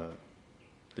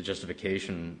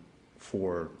justification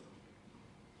for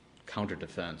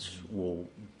counter-defense will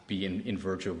be in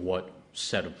virtue of what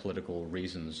set of political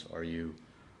reasons are you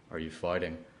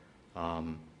fighting.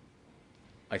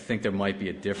 I think there might be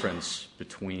a difference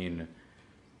between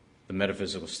the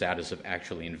metaphysical status of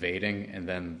actually invading and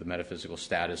then the metaphysical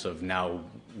status of now,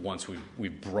 once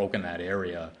we've broken that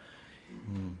area,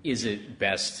 is it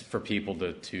best for people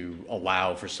to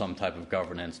allow for some type of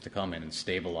governance to come in and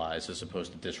stabilize as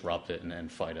opposed to disrupt it and then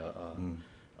fight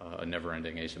a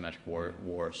never-ending asymmetric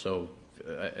war. So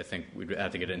I think we'd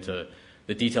have to get into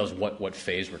the details of what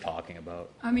phase we're talking about.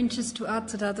 I mean, just to add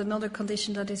to that, another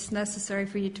condition that is necessary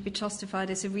for you to be justified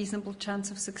is a reasonable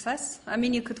chance of success. I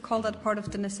mean, you could call that part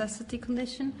of the necessity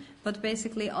condition, but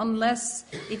basically, unless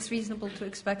it's reasonable to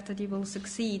expect that you will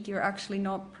succeed, you're actually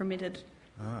not permitted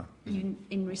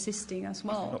in resisting as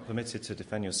well. Not permitted to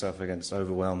defend yourself against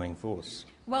overwhelming force.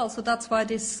 Well, so that's why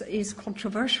this is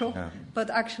controversial, but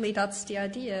actually that's the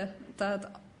idea,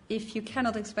 that if you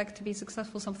cannot expect to be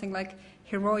successful, something like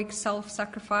heroic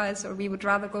self-sacrifice or we would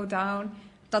rather go down,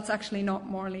 that's actually not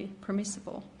morally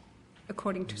permissible,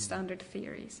 according to standard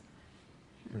theories.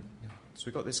 So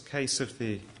we've got this case of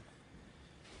the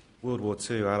World War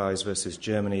II Allies versus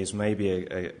Germany as maybe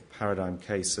a paradigm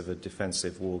case of a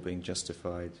defensive war being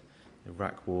justified,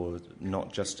 Iraq War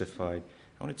not justified.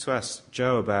 I wanted to ask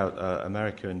Joe about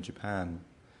America and Japan.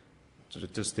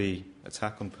 Does the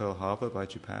attack on Pearl Harbor by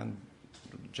Japan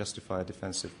justify a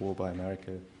defensive war by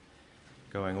America,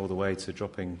 going all the way to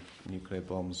dropping nuclear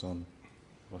bombs on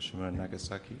Hiroshima and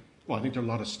Nagasaki? Well, I think there are a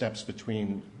lot of steps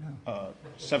between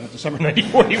 7th December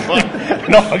 1941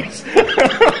 and August.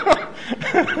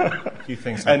 A few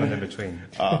things happened in between.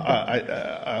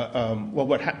 Well,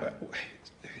 what happened?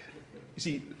 You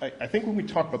see, I think when we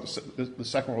talk about the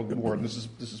Second World War, and this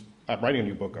is I'm writing a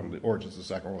new book on the origins of the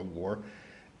Second World War,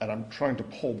 and I'm trying to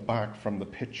pull back from the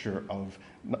picture of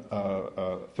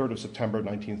 3rd of September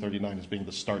 1939 as being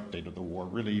the start date of the war.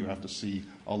 Really, you have to see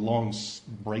a long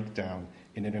breakdown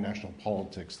in international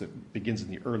politics that begins in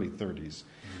the early 30s.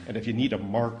 And if you need a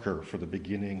marker for the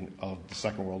beginning of the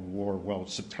Second World War, well,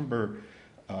 September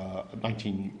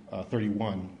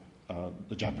 1931,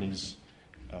 the Japanese,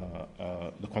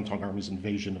 the Kwantung Army's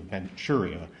invasion of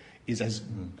Manchuria is a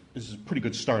pretty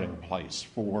good starting place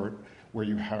for where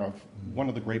you have one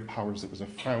of the great powers that was a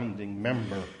founding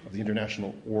member of the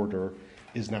international order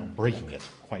is now breaking it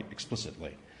quite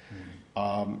explicitly.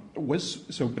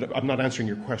 But I'm not answering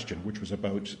your question, which was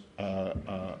about,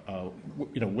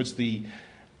 was the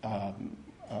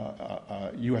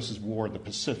U.S.'s war in the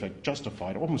Pacific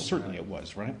justified? Almost certainly it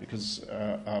was, right? Because,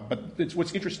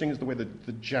 what's interesting is the way that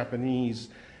the Japanese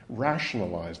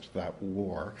rationalized that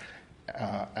war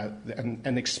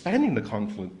and expanding the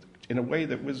conflict in a way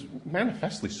that was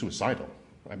manifestly suicidal.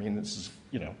 I mean, this is,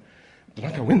 they're not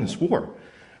going to win this war.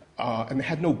 And they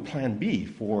had no plan B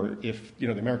for if,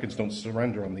 the Americans don't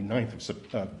surrender on the 9th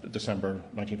of December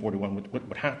 1941,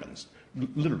 what happens,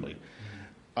 literally.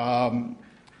 So,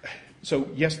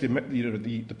 yes,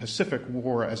 the Pacific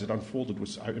War as it unfolded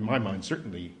was, in my mind,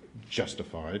 certainly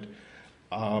justified.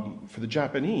 For the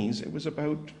Japanese, it was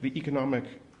about the economic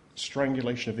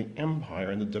strangulation of the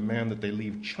empire and the demand that they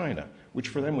leave China, which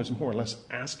for them was more or less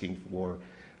asking for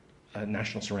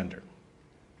national surrender.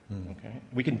 Okay.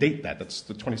 We can date that. That's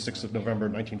the 26th of November,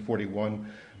 1941,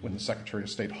 when the Secretary of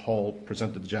State Hall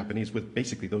presented the Japanese with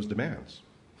basically those demands.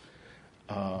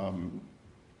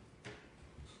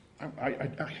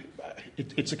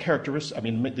 It's a characteristic. I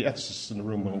mean, the ethicists in the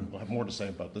room will have more to say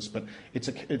about this, but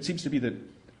it seems to be that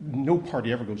no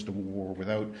party ever goes to war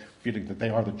without feeling that they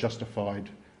are the justified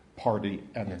party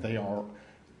and that they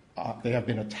have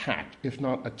been attacked, if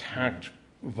not attacked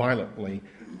violently,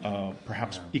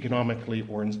 perhaps economically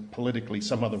or politically,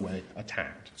 some other way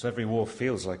attacked. So every war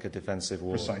feels like a defensive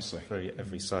war. Precisely. For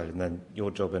every side. And then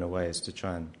your job, in a way, is to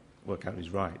try and work out who's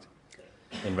right,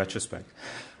 in retrospect.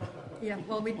 Yeah,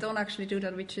 well, we don't actually do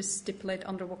that. We just stipulate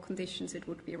under what conditions it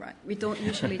would be right. We don't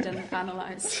usually then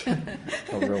analyze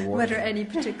whether any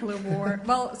particular war...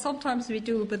 Well, sometimes we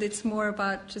do, but it's more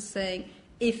about just saying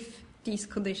if these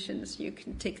conditions, you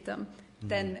can tick them,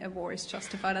 then a war is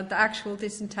justified. And the actual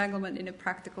disentanglement in a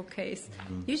practical case,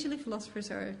 usually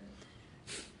philosophers are...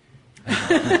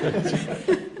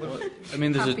 I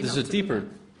mean, there's a deeper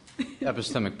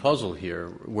epistemic puzzle here,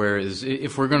 whereas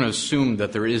if we're going to assume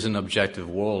that there is an objective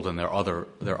world and there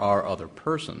are other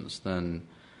persons, then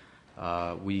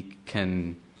we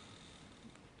can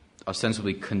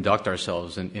ostensibly conduct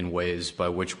ourselves in ways by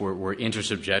which we're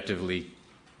intersubjectively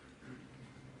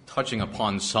touching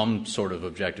upon some sort of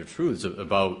objective truths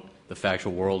about the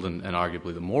factual world and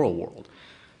arguably the moral world.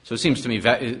 So it seems to me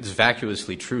it's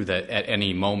vacuously true that at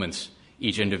any moment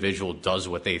each individual does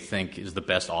what they think is the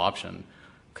best option,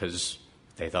 because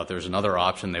they thought there was another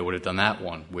option, they would have done that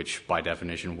one, which by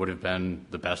definition would have been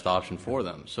the best option for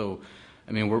them. So,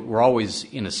 I mean, we're always,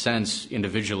 in a sense,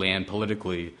 individually and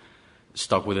politically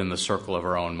stuck within the circle of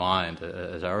our own mind,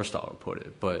 as Aristotle put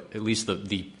it. But at least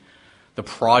the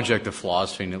project of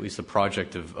philosophy, and at least the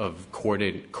project of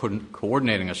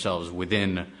coordinating ourselves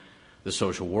within the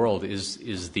social world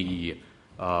is the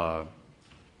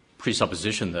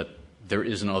presupposition that there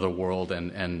is another world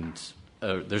and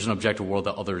there's an objective world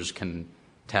that others can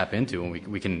tap into, and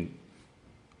we can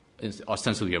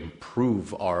ostensibly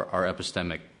improve our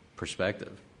epistemic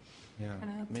perspective. Yeah. Can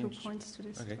I add 2 points to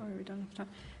this? Okay. Or we don't have time.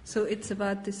 So it's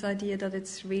about this idea that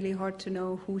it's really hard to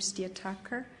know who's the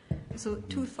attacker. So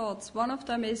 2 thoughts. One of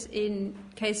them is in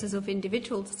cases of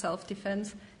individual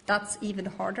self-defense, that's even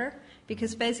harder,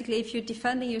 because basically if you're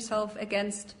defending yourself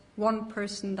against one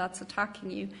person that's attacking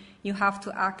you, you have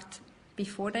to act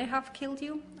before they have killed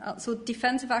you. So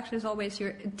defensive action is always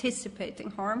you're anticipating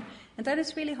harm. And that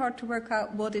is really hard to work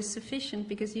out what is sufficient,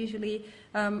 because usually,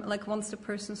 like once the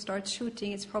person starts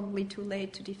shooting, it's probably too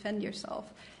late to defend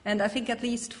yourself. And I think at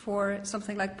least for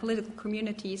something like political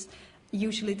communities,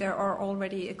 usually there are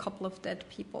already a couple of dead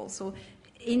people. So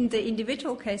in the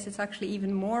individual case, it's actually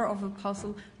even more of a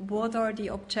puzzle. What are the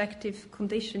objective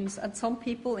conditions? And some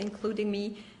people, including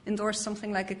me, endorse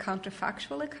something like a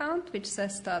counterfactual account, which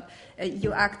says that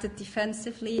you acted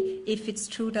defensively if it's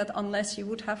true that unless you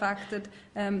would have acted,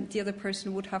 the other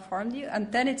person would have harmed you.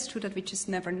 And then it's true that we just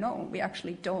never know. We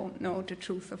actually don't know the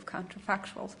truth of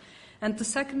counterfactuals. And the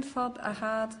second thought I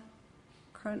had,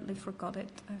 currently forgot it,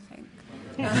 I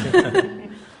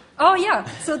think. Oh, yeah.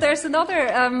 So there's another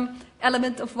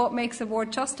element of what makes a war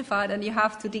justified, and you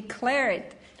have to declare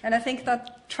it. And I think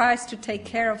that tries to take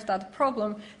care of that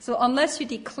problem. So unless you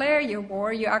declare your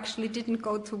war, you actually didn't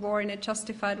go to war in a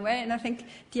justified way. And I think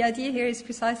the idea here is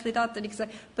precisely that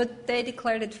but they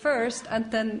declared it first, and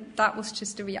then that was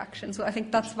just a reaction. So I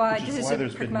think that's why this is a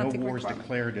there's been no wars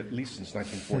declared at least since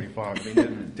 1945. I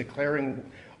mean, declaring,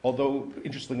 although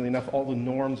interestingly enough, all the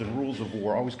norms and rules of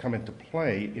war always come into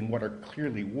play in what are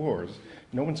clearly wars.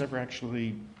 No one's ever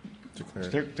actually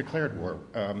declared war.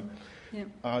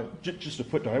 Just a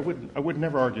footnote, I would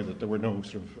never argue that there were no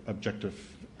sort of objective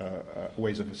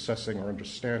ways of assessing or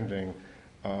understanding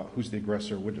who's the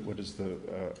aggressor, what is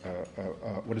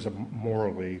a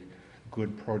morally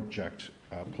good project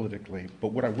politically.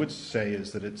 But what I would say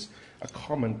is that it's a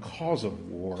common cause of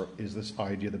war is this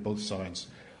idea that both sides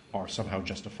are somehow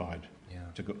justified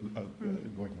to going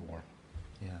to war.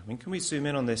 Yeah, I mean, can we zoom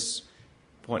in on this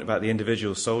point about the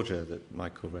individual soldier that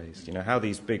Michael raised? You know, how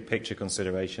these big picture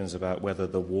considerations about whether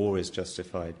the war is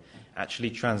justified actually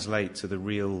translate to the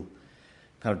real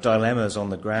kind of dilemmas on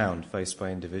the ground faced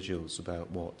by individuals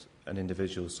about what an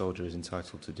individual soldier is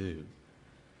entitled to do.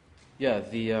 Yeah,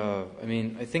 I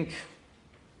mean, I think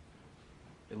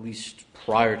at least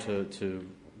prior to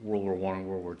World War I and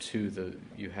World War II,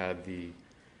 you had the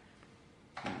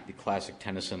classic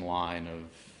Tennyson line of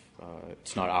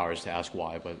it's not ours to ask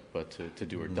why, but to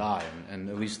do or die. And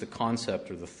at least the concept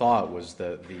or the thought was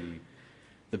that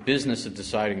the business of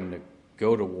deciding to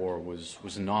go to war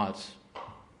was not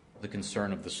the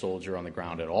concern of the soldier on the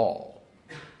ground at all,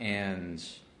 and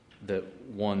that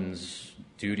one's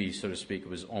duty, so to speak,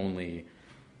 was only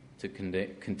to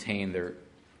contain their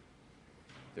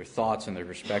thoughts and their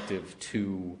perspective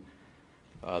to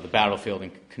the battlefield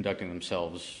and conducting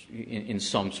themselves in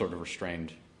some sort of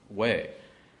restrained way.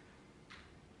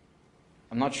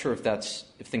 I'm not sure if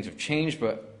things have changed,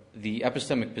 but the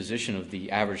epistemic position of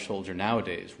the average soldier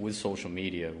nowadays, with social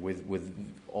media, with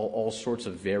all sorts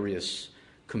of various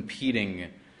competing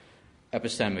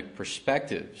epistemic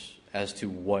perspectives as to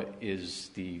what is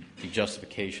the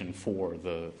justification for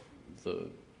the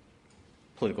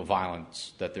political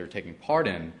violence that they're taking part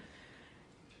in,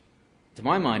 to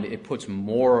my mind, it puts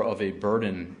more of a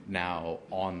burden now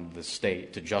on the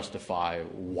state to justify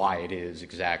why it is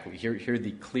exactly. Here are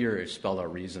the clear, spelled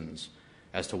out reasons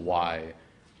as to why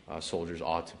soldiers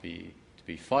ought to be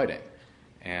fighting.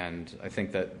 And I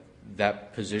think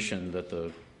that position that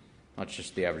not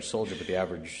just the average soldier, but the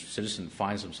average citizen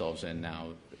finds themselves in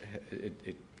now,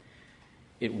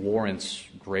 it warrants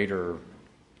greater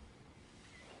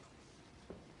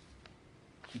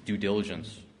due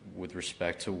diligence with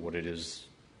respect to what it is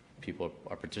people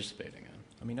are participating in.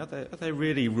 I mean, are there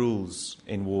really rules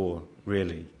in war,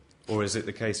 really? Or is it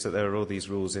the case that there are all these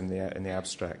rules in the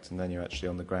abstract and then you're actually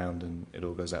on the ground and it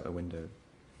all goes out the window?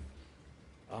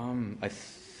 I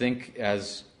think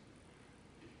as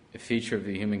a feature of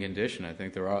the human condition, I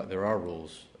think there are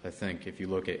rules. I think if you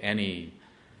look at any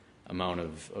amount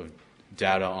of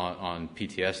data on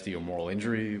PTSD or moral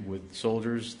injury with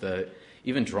soldiers, that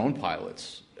even drone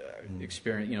pilots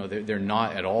experience, they're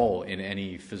not at all in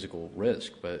any physical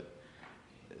risk, but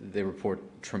they report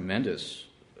tremendous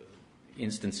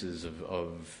instances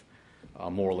of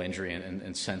moral injury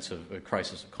and sense of a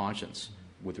crisis of conscience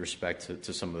with respect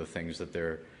to some of the things that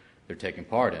they're taking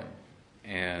part in.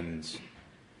 And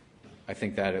I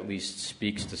think that at least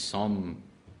speaks to some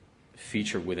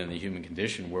feature within the human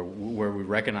condition where we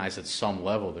recognize at some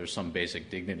level there's some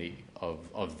basic dignity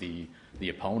of the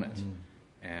opponent.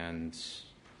 And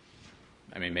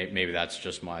I mean, maybe that's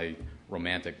just my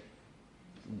romantic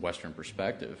Western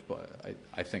perspective, but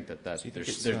I think that there's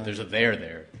a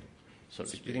there, so to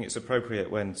speak. Do you think it's appropriate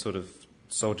when sort of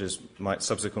soldiers might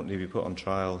subsequently be put on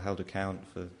trial, held to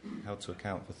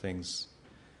account for things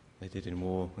they did in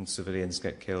war, when civilians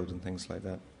get killed and things like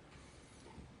that?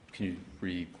 Can you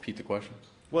repeat the question?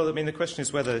 Well, I mean, the question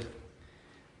is whether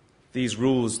these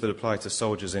rules that apply to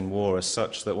soldiers in war are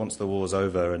such that once the war's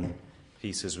over and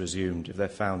peace is resumed, if they're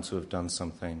found to have done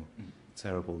something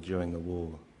terrible during the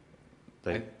war,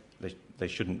 they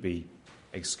shouldn't be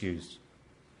excused.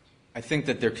 I think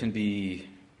that there can be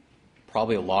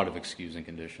probably a lot of excusing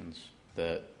conditions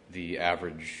that the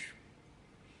average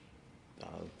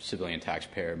civilian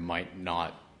taxpayer might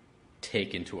not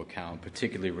take into account,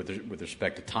 particularly with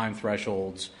respect to time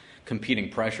thresholds, competing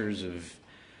pressures of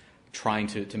trying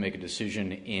to make a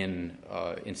decision in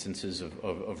instances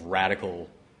of radical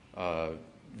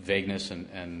vagueness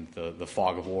and the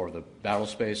fog of war, the battle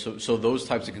space. So those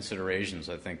types of considerations,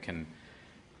 I think, can,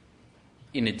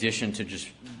 in addition to just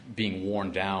being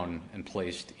worn down and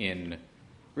placed in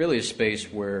really a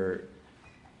space where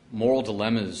moral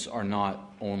dilemmas are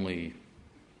not only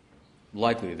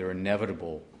likely, they're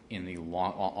inevitable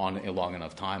on a long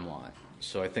enough timeline.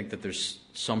 So I think that there's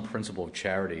some principle of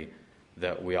charity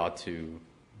that we ought to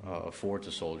afford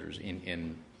to soldiers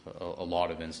in a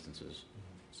lot of instances.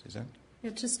 Susanne?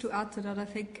 Yeah, just to add to that, I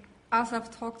think as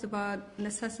I've talked about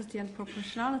necessity and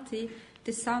proportionality,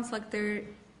 this sounds like they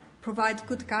provide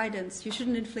good guidance. You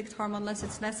shouldn't inflict harm unless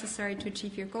it's necessary to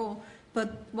achieve your goal.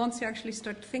 But once you actually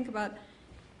start to think about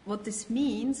what this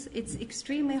means, it's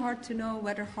extremely hard to know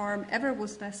whether harm ever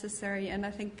was necessary. And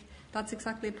I think that's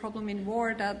exactly a problem in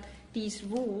war, that these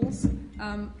rules,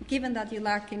 given that you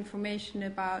lack information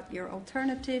about your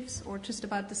alternatives or just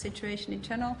about the situation in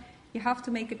general, you have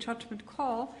to make a judgment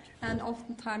call, and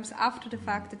oftentimes after the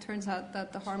fact it turns out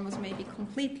that the harm was maybe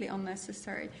completely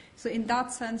unnecessary. So in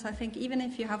that sense, I think even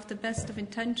if you have the best of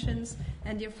intentions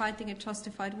and you're fighting a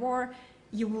justified war,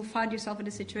 you will find yourself in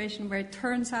a situation where it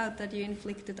turns out that you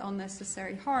inflicted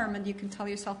unnecessary harm, and you can tell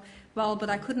yourself, well, but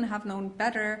I couldn't have known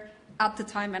better at the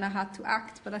time and I had to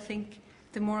act. But I think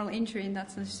the moral injury in that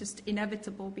sense is just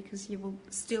inevitable, because you will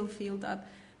still feel that,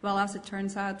 well, as it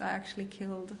turns out, I actually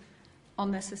killed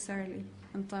unnecessarily,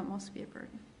 and that must be a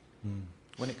burden.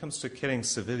 When it comes to killing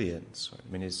civilians,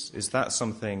 I mean, is that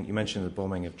something, you mentioned the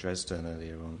bombing of Dresden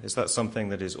earlier on, is that something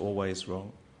that is always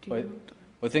wrong?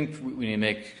 I think we need to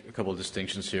make a couple of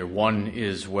distinctions here. One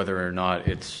is whether or not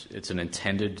it's an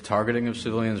intended targeting of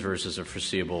civilians versus a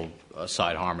foreseeable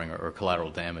side harming or collateral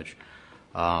damage.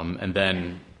 And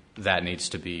then that needs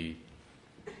to be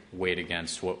weighed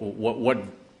against what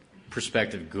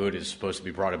prospective good is supposed to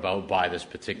be brought about by this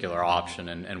particular option,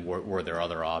 and were there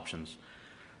other options.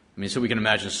 I mean, so we can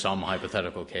imagine some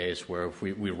hypothetical case where if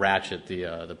we ratchet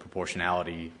the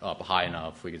proportionality up high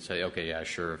enough, we could say, okay, yeah,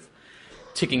 sure, if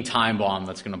ticking time bomb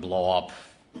that's going to blow up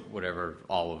whatever,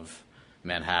 all of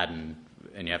Manhattan,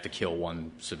 and you have to kill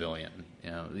one civilian.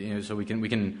 You know, so we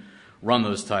can run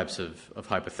those types of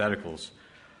hypotheticals.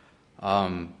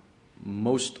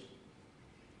 Most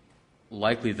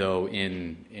likely, though,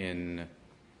 in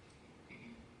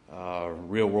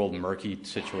real-world murky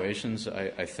situations,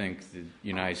 I think the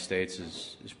United States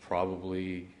is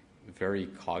probably very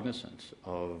cognizant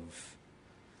of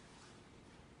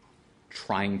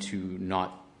trying to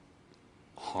not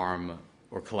harm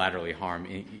or collaterally harm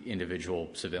individual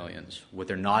civilians. What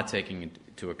they're not taking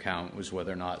into account was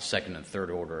whether or not second and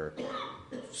third order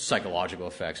psychological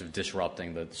effects of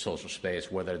disrupting the social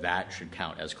space, whether that should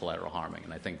count as collateral harming.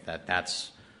 And I think that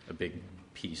that's a big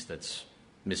piece that's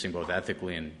missing both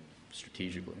ethically and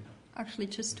strategically. Actually,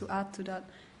 just to add to that,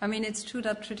 I mean, it's true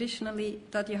that traditionally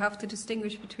that you have to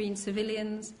distinguish between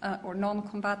civilians or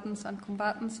non-combatants and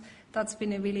combatants. That's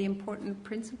been a really important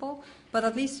principle. But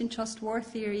at least in just war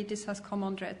theory, this has come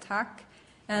under attack.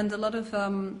 And a lot of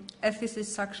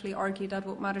ethicists actually argue that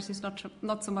what matters is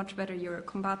not so much whether you're a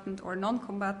combatant or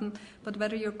non-combatant, but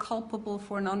whether you're culpable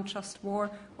for an unjust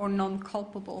war or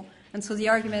non-culpable. And so the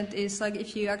argument is, like,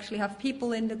 if you actually have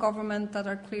people in the government that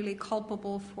are clearly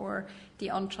culpable for the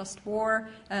unjust war,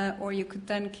 or you could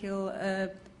then kill a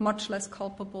much less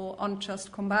culpable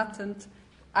unjust combatant,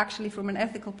 actually from an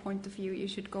ethical point of view, you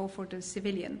should go for the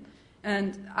civilian.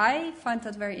 And I find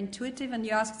that very intuitive. And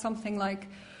you ask something like,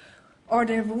 are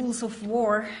there rules of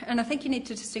war? And I think you need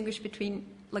to distinguish between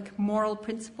like moral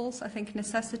principles. I think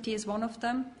necessity is one of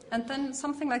them. And then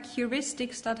something like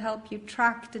heuristics that help you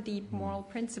track the deep moral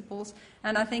principles.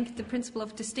 And I think the principle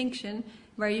of distinction,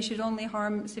 where you should only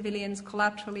harm civilians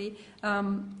collaterally,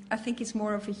 I think is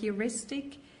more of a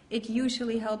heuristic. It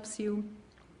usually helps you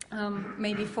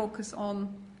maybe focus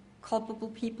on culpable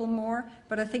people more,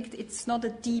 but I think it's not a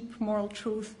deep moral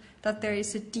truth that there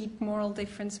is a deep moral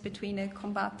difference between a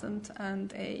combatant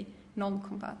and a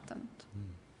non-combatant.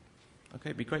 Okay,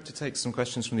 it'd be great to take some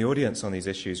questions from the audience on these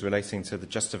issues relating to the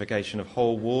justification of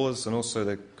whole wars and also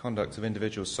the conduct of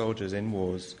individual soldiers in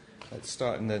wars. Let's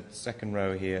start in the second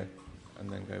row here and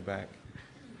then go back.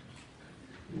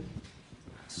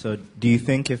 So do you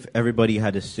think if everybody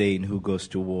had a say in who goes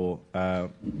to war,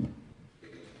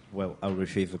 well, I'll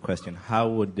rephrase the question. How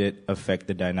would it affect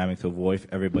the dynamics of war if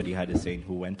everybody had a say in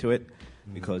who went to it?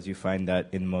 Because you find that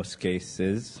in most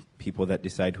cases, people that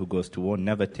decide who goes to war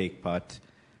never take part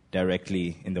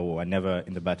directly in the war, and never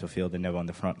in the battlefield and never on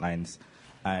the front lines.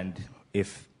 And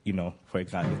if, for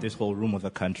example, if this whole room was a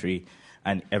country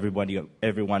and every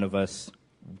one of us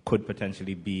could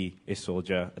potentially be a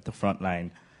soldier at the front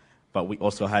line, but we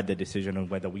also had the decision on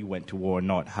whether we went to war or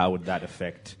not, how would that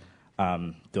affect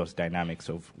those dynamics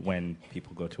of when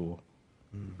people go to war?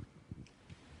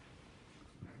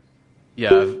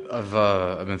 Yeah,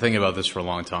 I've been thinking about this for a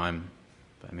long time.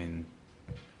 I mean,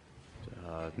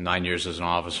 9 years as an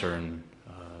officer and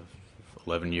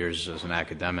 11 years as an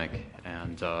academic,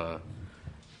 and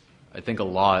I think a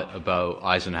lot about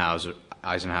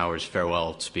Eisenhower's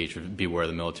farewell speech, "Beware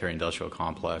the military-industrial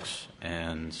complex,"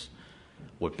 and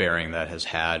what bearing that has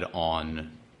had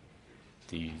on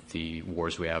the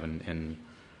wars we have in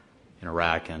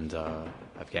Iraq and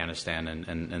Afghanistan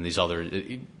and these other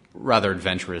rather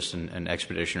adventurous and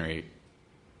expeditionary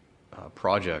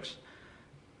projects.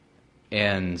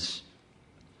 And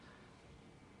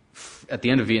at the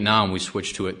end of Vietnam, we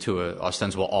switched to an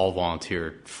ostensible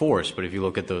all-volunteer force. But if you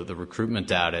look at the recruitment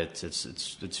data,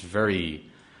 it's very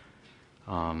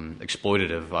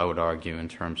exploitative, I would argue, in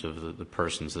terms of the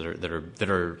persons that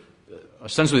are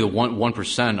ostensibly the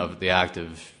 1% of the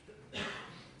active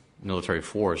military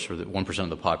force, or the 1% of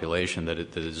the population that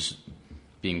is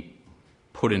being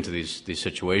put into these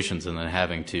situations, and then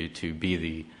having to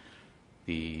be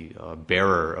the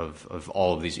bearer of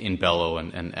all of these in bello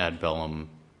and ad bellum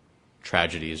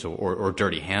tragedies or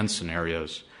dirty hand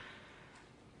scenarios.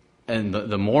 And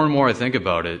the more and more I think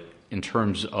about it, in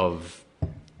terms of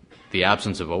the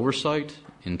absence of oversight,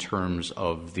 in terms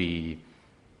of the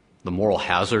moral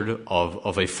hazard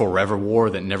of a forever war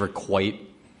that never quite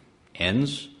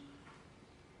ends,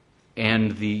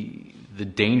 and the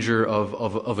danger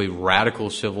of a radical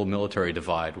civil-military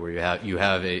divide, where you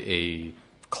have a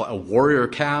warrior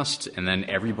caste and then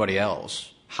everybody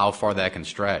else, how far that can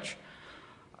stretch.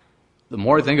 The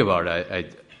more I think about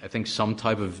it, I think some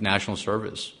type of national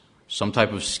service, some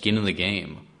type of skin in the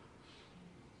game,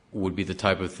 would be the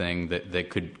type of thing that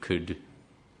could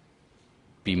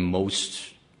be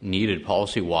most needed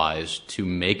policy-wise to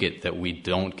make it that we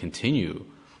don't continue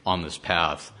on this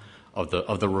path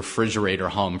of the refrigerator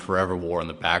hum forever war in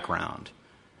the background.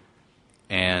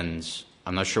 And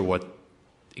I'm not sure what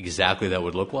exactly that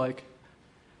would look like.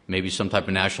 Maybe some type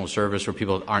of national service where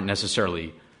people aren't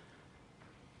necessarily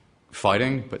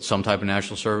fighting, but some type of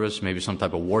national service, maybe some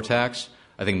type of war tax.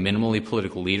 I think minimally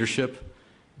political leadership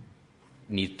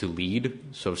needs to lead.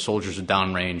 So if soldiers are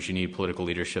downrange, you need political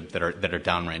leadership that are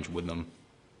downrange with them.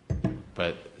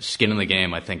 But skin in the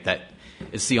game, I think that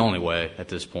it's the only way at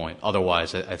this point.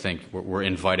 Otherwise, I think we're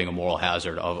inviting a moral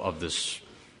hazard of this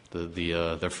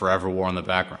the forever war in the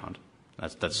background.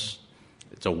 It's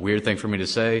a weird thing for me to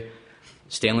say.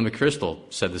 Stanley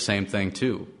McChrystal said the same thing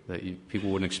too. That people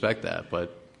wouldn't expect that,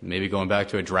 but maybe going back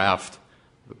to a draft,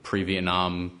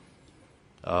 pre-Vietnam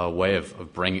way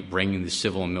of bringing the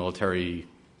civil and military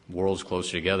worlds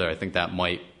closer together, I think that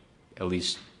might at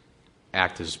least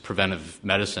act as preventive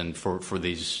medicine for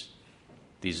these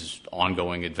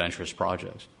ongoing adventurous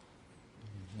projects.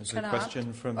 There's a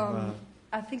question from...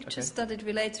 I think just that it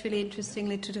relates really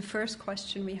interestingly to the first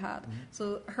question we had. Mm-hmm.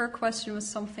 So her question was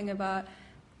something about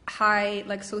high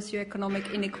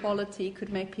socioeconomic inequality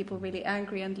could make people really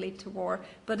angry and lead to war.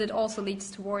 But it also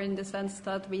leads to war in the sense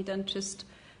that we then just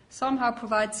somehow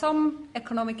provide some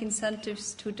economic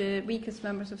incentives to the weakest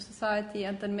members of society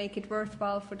and then make it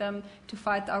worthwhile for them to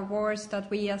fight our wars that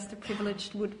we as the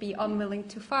privileged would be unwilling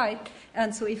to fight.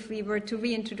 And so if we were to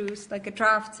reintroduce a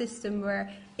draft system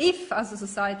where if as a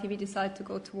society we decide to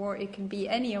go to war, it can be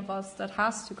any of us that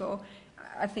has to go,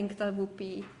 I think that would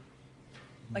be,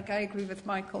 I agree with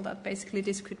Michael that basically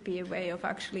this could be a way of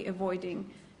actually avoiding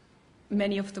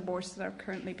many of the wars that are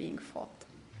currently being fought.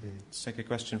 Let's take a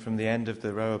question from the end of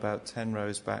the row, about 10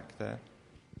 rows back there.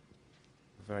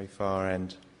 The very far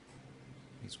end.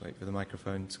 Please wait for the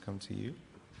microphone to come to you.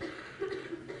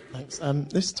 Thanks.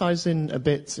 This ties in a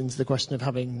bit into the question of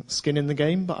having skin in the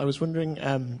game, but I was wondering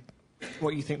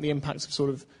what you think the impacts of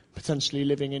sort of potentially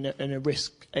living in a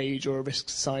risk age or a risk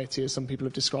society, as some people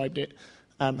have described it,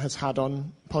 has had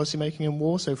on policymaking in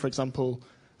war. So, for example,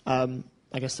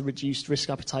 I guess the reduced risk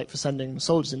appetite for sending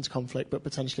soldiers into conflict, but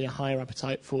potentially a higher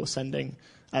appetite for sending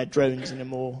drones in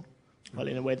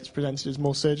a way that's presented as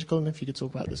more surgical. And if you could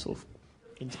talk about the sort of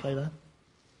interplay there.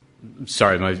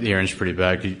 Sorry, my hearing's pretty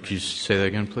bad. Could you say that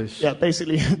again, please? Yeah,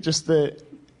 basically just the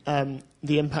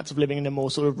impact of living in a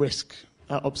more sort of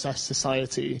risk-obsessed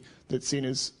society that's seen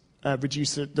as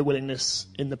reduce the willingness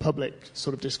in the public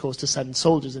sort of discourse to send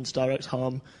soldiers into direct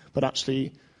harm, but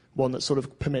actually one that sort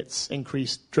of permits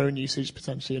increased drone usage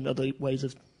potentially and other ways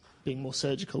of being more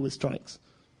surgical with strikes.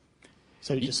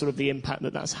 So just sort of the impact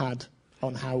that that's had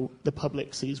on how the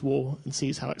public sees war and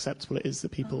sees how acceptable it is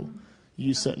that people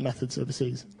use certain methods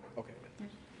overseas. Okay.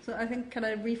 So I think, can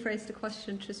I rephrase the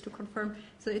question just to confirm?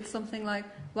 So it's something like,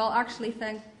 well, actually,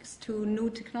 thanks to new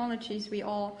technologies, we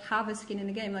all have a skin in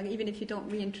the game. Like, even if you don't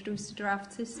reintroduce the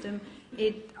draft system,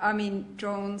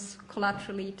 drones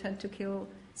collaterally tend to kill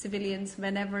civilians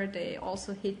whenever they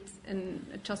also hit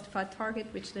a justified target,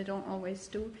 which they don't always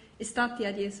do. Is that the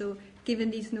idea? So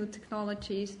given these new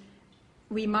technologies,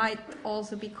 we might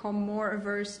also become more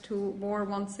averse to war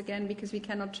once again because we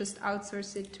cannot just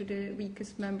outsource it to the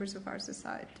weakest members of our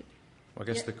society. Well, I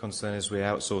guess the concern is we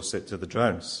outsource it to the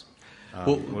drones.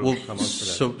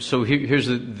 Here's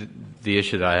the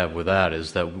issue that I have with that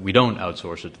is that we don't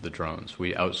outsource it to the drones.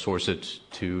 We outsource it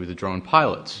to the drone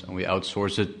pilots, and we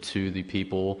outsource it to the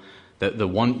people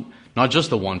not just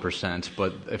the 1%,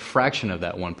 but a fraction of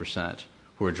that 1%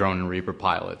 who are drone and Reaper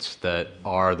pilots that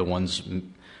are the ones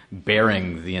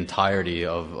bearing the entirety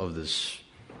of this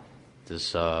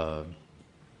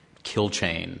kill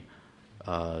chain,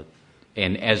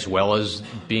 and as well as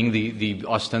being the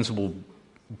ostensible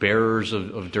bearers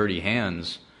of dirty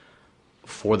hands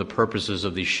for the purposes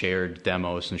of the shared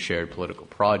demos and shared political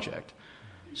project.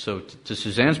 So to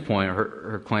Susanne's point,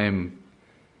 her claim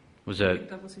was that...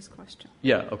 That was his question.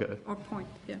 Yeah, okay. Or point,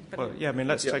 yeah. Well, yeah, I mean,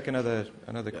 let's take another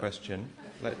question.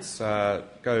 Let's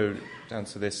go down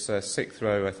to this sixth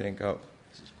row, I think, up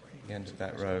the end of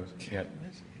that row. Yeah.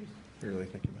 Really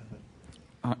thinking about that.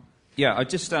 I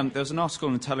just there was an article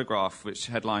in the Telegraph which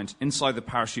headlined "Inside the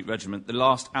Parachute Regiment: The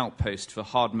Last Outpost for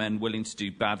Hard Men Willing to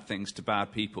Do Bad Things to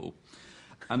Bad People."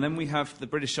 And then we have the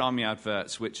British Army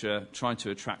adverts which are trying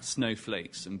to attract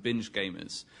snowflakes and binge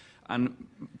gamers. And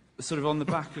sort of on the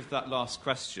back of that last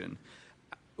question,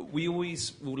 we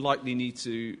always will likely need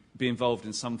to be involved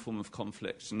in some form of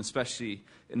conflict, and especially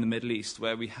in the Middle East,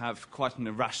 where we have quite an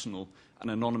irrational and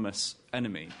anonymous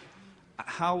enemy.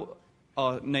 How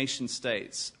are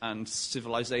nation-states and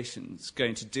civilizations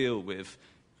going to deal with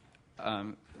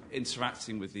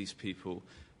interacting with these people?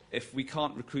 If we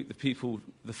can't recruit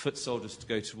the foot soldiers to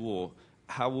go to war,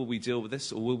 how will we deal with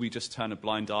this? Or will we just turn a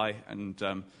blind eye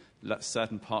and let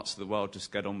certain parts of the world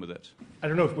just get on with it? I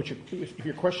don't know if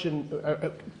your question...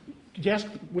 Could you ask,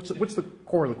 what's the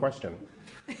core of the question?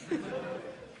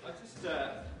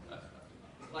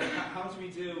 How do we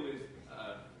deal with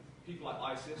people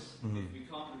like ISIS if we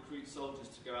can't recruit soldiers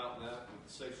to go out there with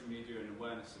social media and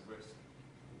awareness of risk?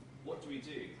 What do we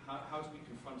do? How do we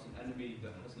confront an enemy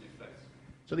that has an effect?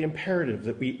 So the imperative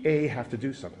that we, have to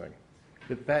do something,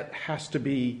 that has to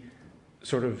be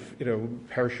sort of,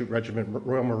 parachute regiment,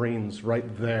 Royal Marines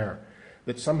right there,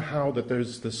 that somehow that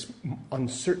there's this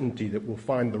uncertainty that we'll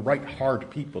find the right hard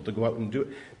people to go out and do it.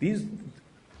 These,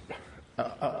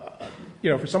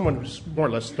 for someone who's more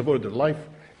or less devoted their life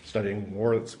studying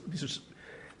war, these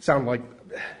sound like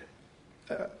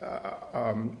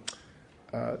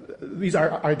these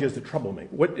are ideas that trouble me.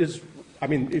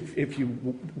 If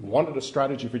you wanted a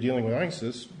strategy for dealing with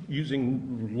ISIS,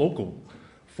 using local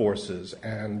forces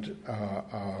and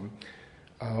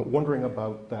wondering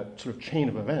about that sort of chain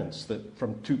of events that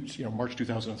from March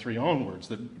 2003 onwards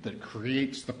that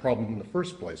creates the problem in the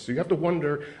first place. So you have to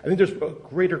wonder, I think there's a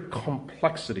greater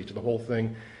complexity to the whole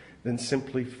thing than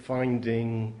simply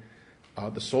finding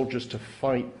the soldiers to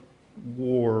fight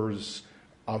wars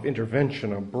of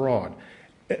intervention abroad.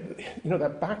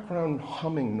 That background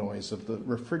humming noise of the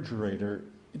refrigerator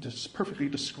just perfectly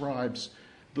describes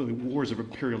the wars of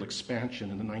imperial expansion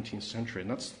in the 19th century.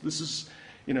 And this is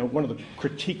one of the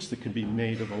critiques that can be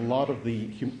made of a lot of the,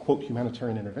 quote,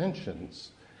 humanitarian interventions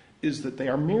is that they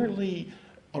are merely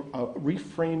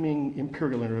reframing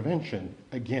imperial intervention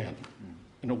again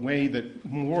in a way that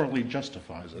morally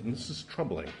justifies it. And this is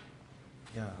troubling.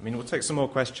 Yeah, we'll take some more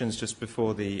questions just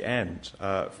before the end.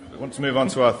 I want to move on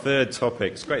to our third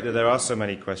topic. It's great that there are so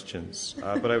many questions,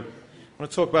 but I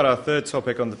want to talk about our third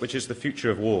topic, which is the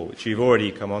future of war, which you've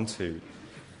already come on to.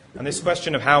 And this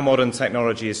question of how modern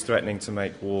technology is threatening to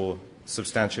make war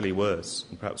substantially worse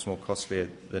and perhaps more costly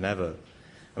than ever.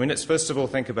 Let's first of all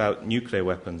think about nuclear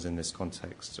weapons in this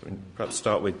context. Perhaps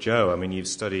start with Joe. You've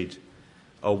studied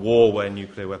a war where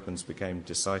nuclear weapons became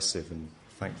decisive, and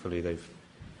thankfully they've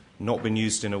not been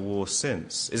used in a war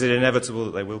since. Is it inevitable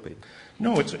that they will be?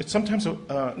 No, it's sometimes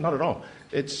not at all.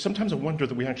 It's sometimes a wonder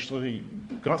that we actually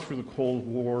got through the Cold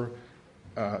War,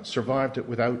 survived it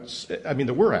without...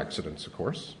 there were accidents, of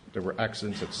course. There were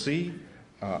accidents at sea,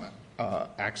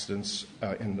 accidents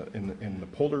in the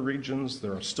polar regions.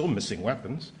 There are still missing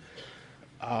weapons,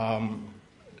 in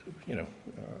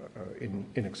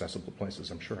inaccessible places,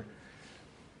 I'm sure.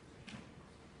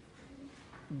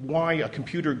 why a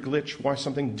computer glitch, why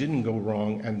something didn't go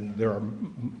wrong, and there are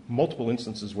multiple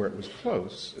instances where it was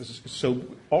close. So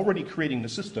already creating the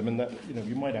system, and that,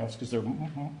 you might ask, is there,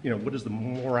 what is the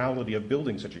morality of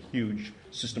building such a huge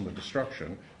system of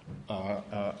destruction? And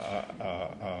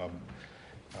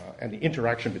the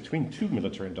interaction between two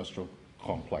military-industrial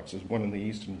complexes, one in the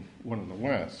east and one in the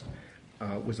west,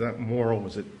 was that moral?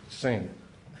 Was it sane?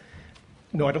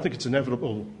 No, I don't think it's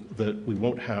inevitable that we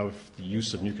won't have the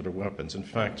use of nuclear weapons. In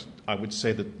fact, I would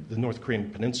say that the North Korean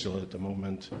peninsula at the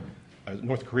moment,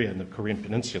 North Korea and the Korean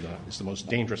peninsula is the most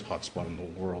dangerous hotspot in the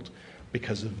world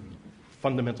because of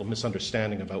fundamental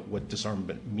misunderstanding about what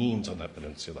disarmament means on that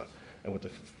peninsula.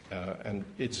 And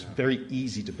it's very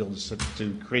easy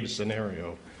to create a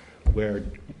scenario where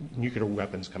nuclear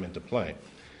weapons come into play.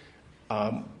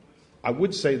 I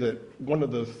would say that one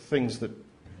of the things that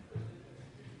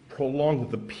prolonged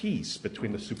the peace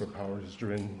between the superpowers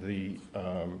during the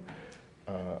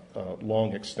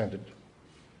long extended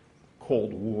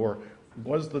Cold War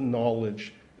was the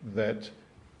knowledge that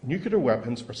nuclear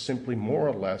weapons are simply more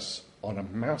or less on a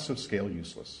massive scale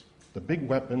useless. The big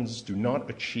weapons do not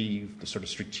achieve the sort of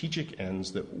strategic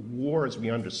ends that war as we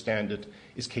understand it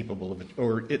is capable of,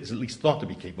 or it's at least thought to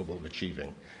be capable of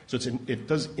achieving. So it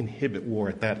does inhibit war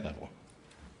at that level.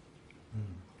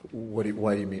 What do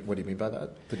you mean by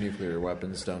that? The nuclear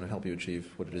weapons don't help you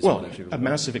achieve what it is. Well, a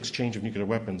massive exchange of nuclear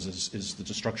weapons is the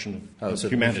destruction of so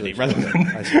humanity, rather than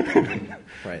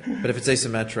right. But if it's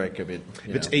asymmetric, I mean,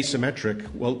 if it's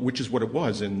asymmetric, well, which is what it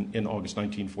was in August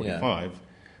 1945.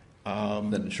 Yeah.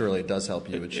 Then surely it does help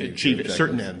you achieve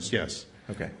certain ends. Yes.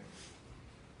 Okay.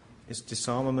 Is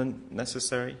disarmament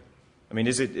necessary? I mean,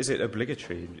 is it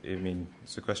obligatory? I mean,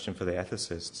 it's a question for the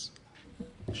ethicists.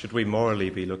 Should we morally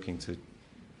be looking to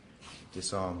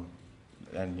disarm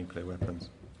and nuclear weapons?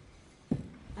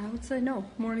 I would say no.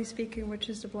 Morally speaking, we're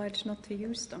just obliged not to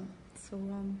use them. So,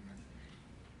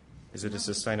 is it a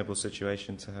sustainable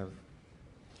situation to have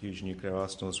huge nuclear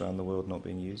arsenals around the world not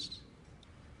being used?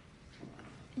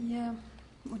 Yeah.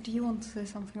 What do you want to say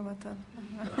something about that?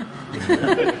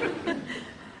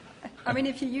 I mean,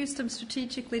 if you use them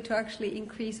strategically to actually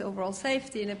increase overall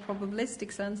safety in a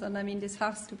probabilistic sense, and I mean, this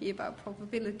has to be about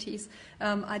probabilities,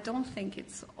 I don't think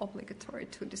it's obligatory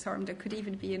to disarm. There could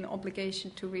even be an obligation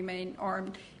to remain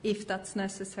armed if that's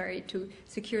necessary to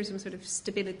secure some sort of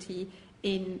stability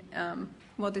in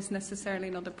what is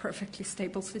necessarily not a perfectly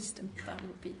stable system. That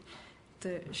would be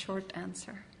the short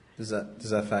answer. Does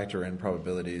that factor in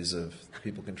probabilities of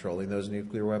people controlling those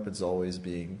nuclear weapons always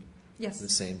being yes. the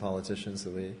same politicians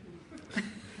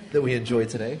that we enjoy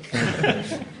today?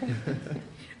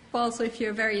 Well, so if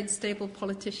you're a very unstable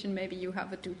politician, maybe you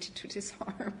have a duty to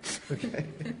disarm. Okay.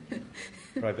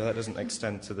 Right, but that doesn't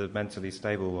extend to the mentally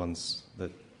stable ones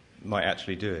that might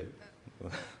actually do it.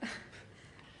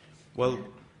 Well,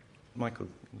 Michael.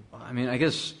 I mean, I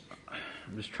guess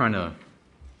I'm just trying to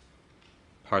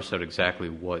parse out exactly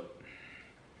what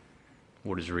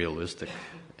is realistic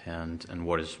and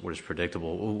what is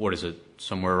predictable. What is it?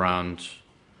 Somewhere around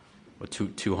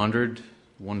 200,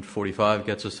 145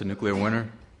 gets us to nuclear winter,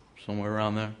 somewhere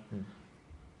around there.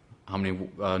 How many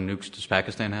nukes does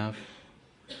Pakistan have?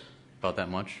 About that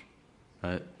much.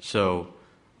 So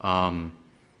what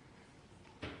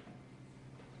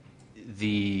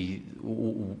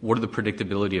are the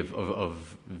predictability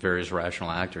of various rational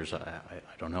actors? I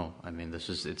don't know. I mean,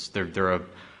 there are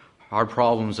hard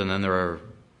problems, and then there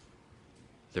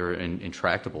are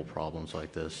intractable problems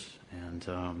like this, and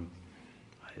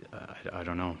I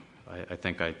don't know. I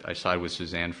think I side with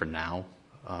Susanne for now.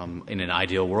 In an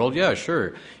ideal world, yeah,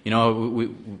 sure.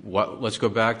 Let's go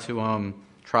back to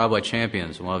Trial by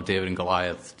Champions, and we'll have David and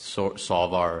Goliath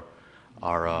solve our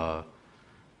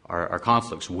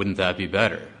conflicts. Wouldn't that be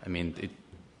better? I mean,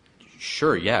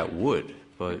 sure, yeah, it would,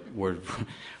 but we're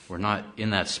not in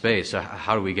that space.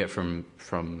 How do we get from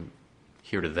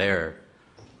here to there?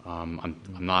 I'm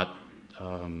not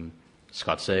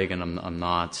Scott Sagan. I'm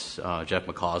not Jeff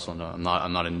McCausland. I'm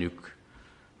not a nuke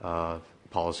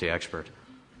policy expert.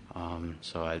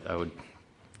 So I would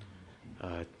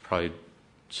probably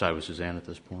side with Susanne at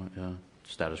this point. Yeah,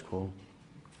 status quo.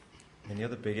 And the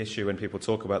other big issue when people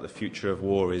talk about the future of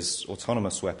war is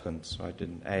autonomous weapons, right?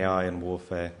 In AI and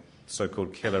warfare,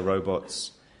 so-called killer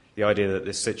robots. The idea that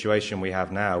this situation we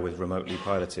have now with remotely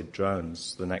piloted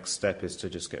drones, the next step is to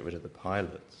just get rid of the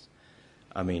pilots.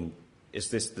 I mean,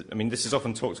 this is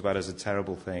often talked about as a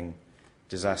terrible thing,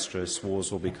 disastrous.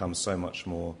 Wars will become so much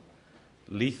more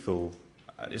lethal.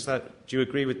 Do you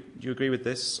agree with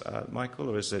this, Michael,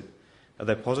 or are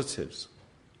there positives?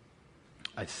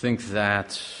 I think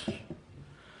that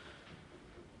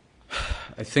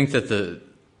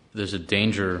there's a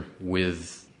danger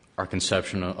with our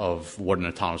conception of what an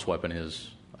autonomous weapon is.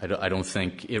 I don't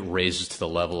think it raises to the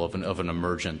level of an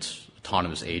emergent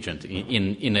autonomous agent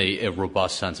in a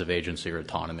robust sense of agency or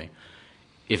autonomy.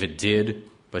 If it did,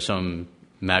 by some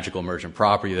magical emergent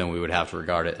property, then we would have to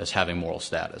regard it as having moral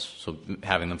status. So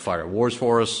having them fight our wars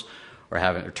for us or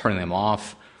turning them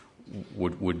off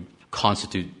would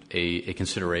constitute a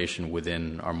consideration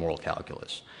within our moral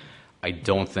calculus. I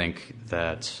don't think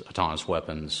that autonomous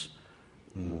weapons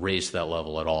raise to that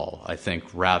level at all. I think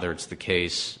rather it's the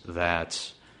case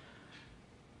that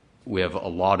we have a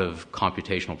lot of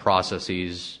computational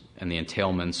processes and the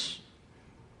entailments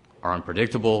are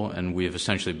unpredictable, and we have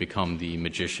essentially become the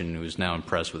magician who is now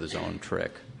impressed with his own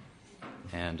trick.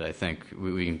 And I think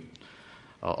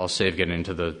I'll save getting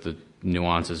into the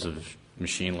nuances of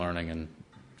machine learning and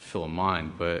fill in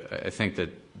mind, but I think that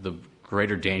the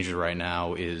greater danger right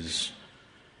now is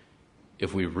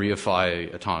if we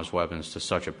reify autonomous weapons to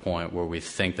such a point where we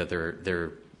think that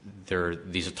they're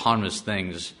these autonomous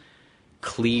things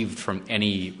cleaved from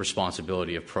any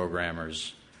responsibility of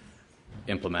programmers,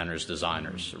 implementers,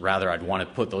 designers. Rather, I'd want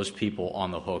to put those people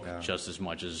on the hook just as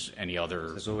much as any other.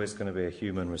 There's always going to be a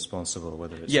human responsible,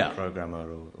 whether it's a programmer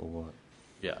or what.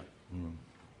 Yeah.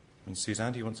 And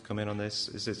Susanne, do you want to come in on this?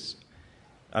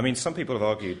 Some people have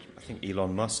argued, I think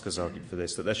Elon Musk has argued for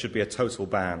this, that there should be a total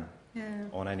ban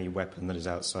on any weapon that is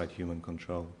outside human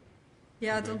control.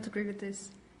 Yeah, I don't agree with this.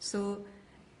 So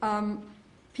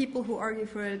people who argue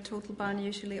for a total ban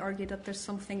usually argue that there's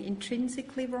something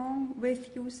intrinsically wrong with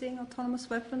using autonomous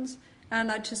weapons,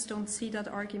 and I just don't see that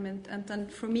argument. And then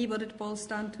for me, what it boils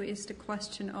down to is the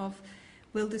question of,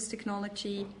 will this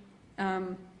technology,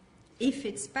 if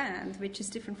it's banned, which is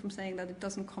different from saying that it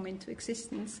doesn't come into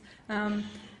existence,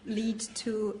 lead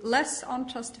to less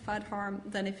unjustified harm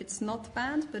than if it's not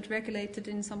banned but regulated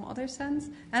in some other sense.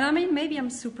 And maybe I'm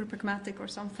super pragmatic or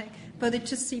something, but it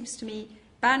just seems to me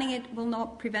banning it will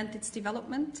not prevent its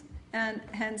development, and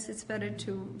hence it's better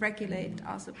to regulate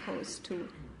as opposed to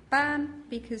ban,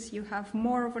 because you have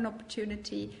more of an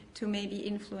opportunity to maybe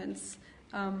influence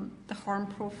the harm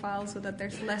profile so that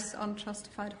there's less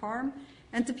unjustified harm.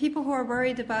 And the people who are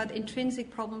worried about intrinsic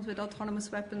problems with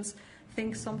autonomous weapons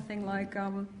think something like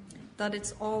that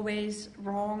it's always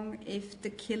wrong if the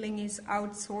killing is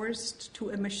outsourced to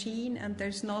a machine and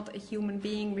there's not a human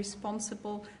being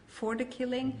responsible for the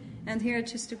killing. And here I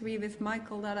just agree with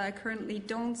Michael that I currently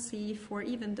don't see for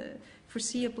even the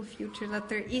foreseeable future that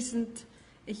there isn't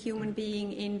a human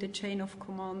being in the chain of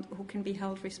command who can be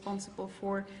held responsible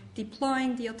for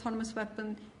deploying the autonomous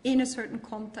weapon in a certain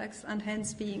context and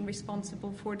hence being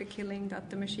responsible for the killing that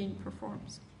the machine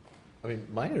performs.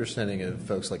 My understanding of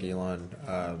folks like Elon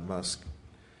Musk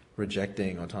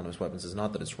rejecting autonomous weapons is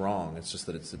not that it's wrong, it's just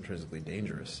that it's intrinsically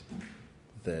dangerous,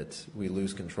 that we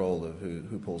lose control of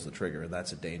who pulls the trigger, and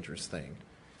that's a dangerous thing.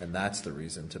 And that's the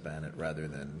reason to ban it rather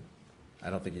than, I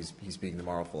don't think he's being the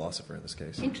moral philosopher in this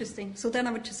case. Interesting. So then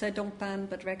I would just say don't ban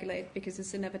but regulate, because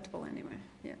it's inevitable anyway.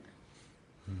 Yeah.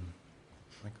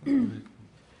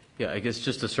 Yeah, I guess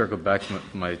just to circle back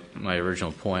to my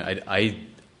original point,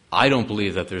 I don't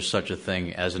believe that there's such a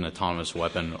thing as an autonomous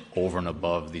weapon over and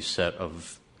above the set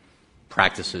of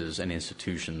practices and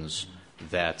institutions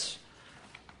that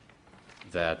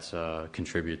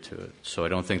contribute to it. So I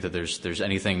don't think that there's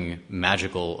anything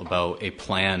magical about a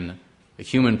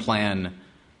human plan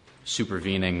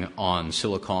supervening on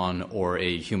silicon or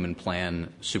a human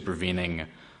plan supervening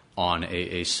on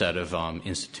a set of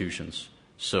institutions.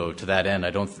 So to that end,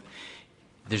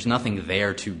 there's nothing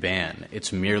there to ban.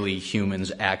 It's merely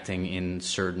humans acting in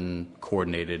certain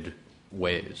coordinated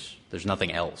ways. There's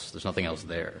nothing else. There's nothing else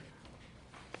there.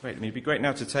 Great. It'd be great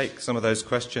now to take some of those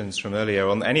questions from earlier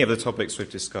on any of the topics we've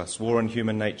discussed: war and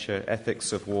human nature,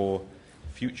 ethics of war,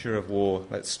 future of war.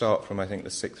 Let's start from, I think,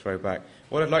 the sixth row back.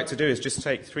 What I'd like to do is just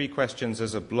take 3 questions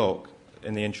as a block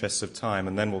in the interests of time,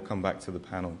 and then we'll come back to the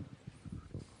panel.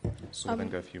 So we'll then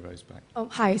go a few rows back.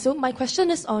 Hi. So my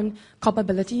question is on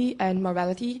culpability and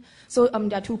morality. So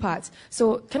there are 2 parts.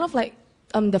 So kind of like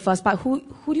the first part, who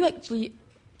do you actually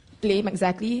blame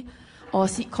exactly or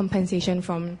seek compensation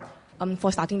from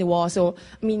for starting the war? So,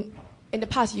 in the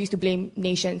past you used to blame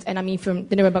nations, and from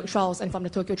the Nuremberg trials and from the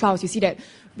Tokyo trials, you see that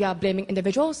we are blaming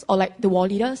individuals or like the war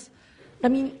leaders.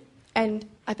 And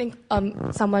I think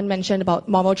someone mentioned about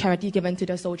moral charity given to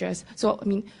the soldiers. So,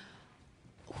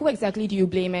 who exactly do you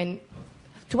blame, and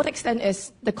to what extent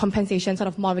is the compensation sort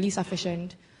of morally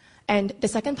sufficient? And the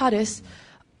second part is,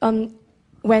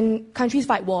 when countries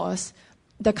fight wars,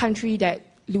 the country that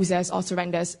loses or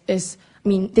surrenders is,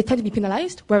 they tend to be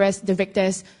penalized, whereas the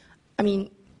victors,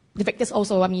 the victims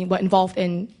also, I mean, were involved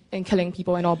in killing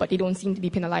people and all, but they don't seem to be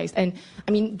penalized. And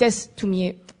I mean, this to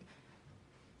me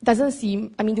doesn't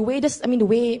seem, I mean, the way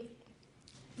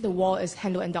the war is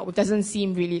handled and dealt with doesn't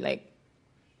seem really like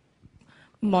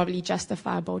morally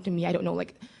justifiable to me. I don't know,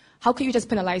 like, how can you just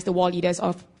penalize the war leaders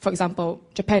of, for example,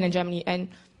 Japan and Germany, and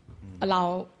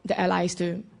allow the allies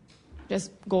to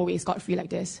just go away scot-free like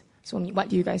this? So, I mean, what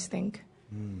do you guys think?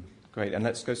 Great, and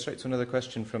let's go straight to another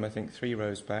question from, I think, 3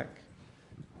 rows back.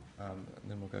 And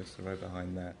then we'll go to the row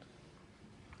behind that.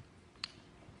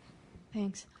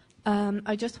 Thanks.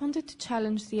 I just wanted to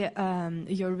challenge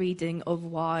your reading of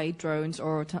why drones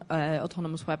or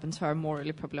autonomous weapons are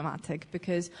morally problematic,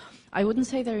 because I wouldn't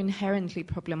say they're inherently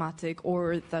problematic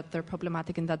or that they're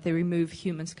problematic in that they remove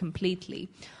humans completely.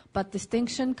 But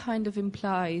distinction kind of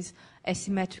implies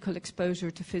asymmetrical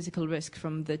exposure to physical risk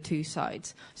from the two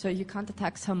sides. So you can't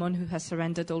attack someone who has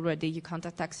surrendered already, you can't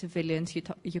attack civilians,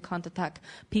 you can't attack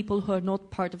people who are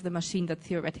not part of the machine that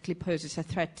theoretically poses a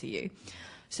threat to you.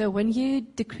 So when you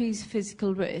decrease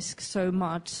physical risk so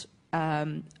much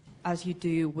as you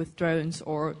do with drones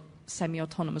or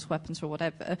semi-autonomous weapons or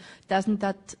whatever, doesn't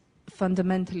that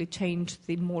fundamentally change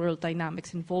the moral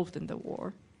dynamics involved in the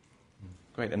war?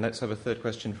 Great, and let's have a third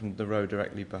question from the row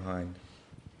directly behind.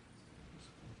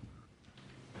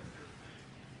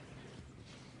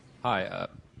 Hi,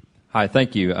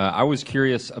 thank you. I was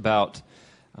curious about,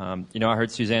 I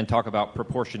heard Susanne talk about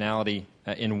proportionality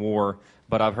in war,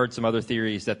 but I've heard some other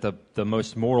theories that the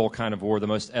most moral kind of war, the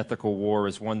most ethical war,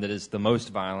 is one that is the most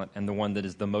violent and the one that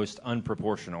is the most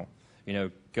unproportional.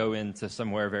 Go into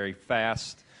somewhere very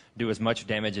fast, do as much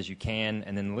damage as you can,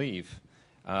 and then leave.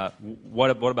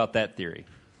 What about that theory?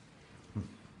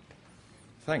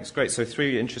 Thanks, great. So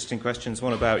 3 interesting questions.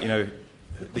 One about,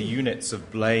 the units of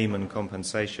blame and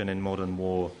compensation in modern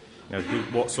war.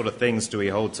 What sort of things do we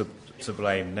hold to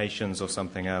blame, nations or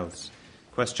something else?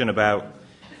 Question about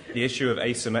the issue of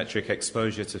asymmetric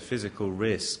exposure to physical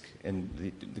risk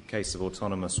in the case of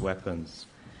autonomous weapons.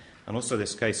 And also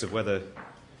this case of whether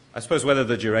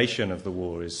the duration of the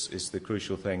war is the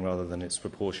crucial thing rather than its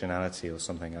proportionality or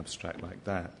something abstract like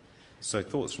that. So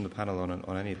thoughts from the panel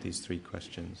on any of these 3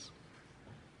 questions?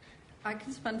 I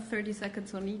can spend 30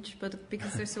 seconds on each, but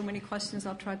because there's so many questions,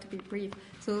 I'll try to be brief.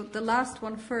 So the last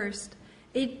one first.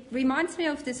 It reminds me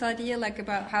of this idea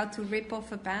about how to rip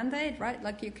off a Band-Aid, right?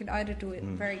 Like you can either do it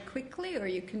very quickly or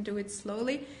you can do it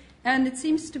slowly. And it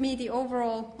seems to me the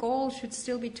overall goal should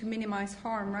still be to minimize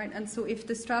harm, right? And so if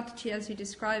the strategy, as you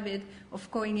describe it,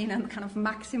 of going in and kind of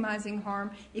maximizing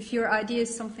harm, if your idea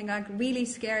is something like really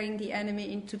scaring the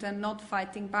enemy into then not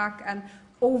fighting back and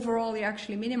overall you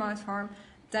actually minimize harm,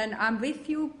 then I'm with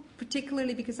you,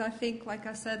 particularly because I think, like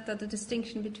I said, that the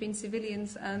distinction between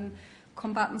civilians and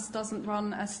combatants doesn't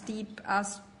run as deep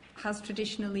as has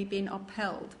traditionally been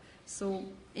upheld. So,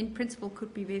 in principle,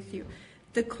 could be with you.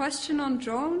 The question on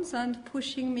drones and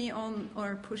pushing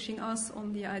us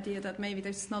on the idea that maybe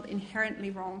that's not inherently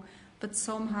wrong, but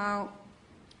somehow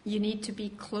you need to be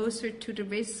closer to the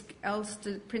risk, else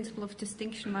the principle of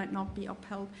distinction might not be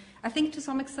upheld. I think to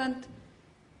some extent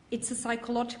it's a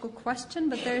psychological question,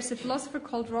 but there's a philosopher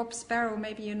called Rob Sparrow,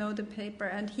 maybe you know the paper,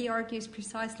 and he argues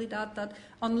precisely that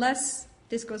unless,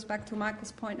 this goes back to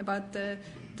Michael's point about the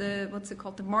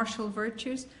martial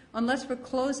virtues, unless we're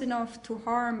close enough to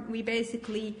harm, we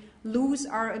basically lose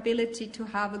our ability to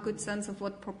have a good sense of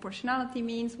what proportionality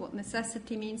means, what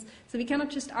necessity means. So we cannot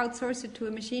just outsource it to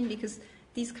a machine because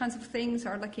these kinds of things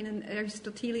are, like in an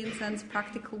Aristotelian sense,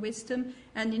 practical wisdom,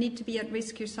 and you need to be at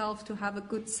risk yourself to have a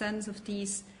good sense of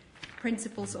these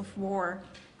principles of war.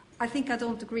 I think I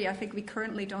don't agree. I think we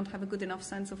currently don't have a good enough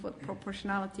sense of what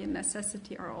proportionality and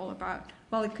necessity are all about.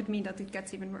 Well, it could mean that it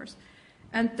gets even worse.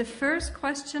 And the first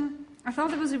question, I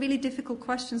thought it was a really difficult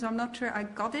question, so I'm not sure I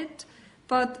got it.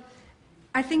 But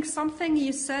I think something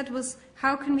you said was,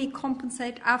 how can we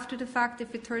compensate after the fact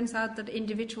if it turns out that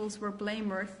individuals were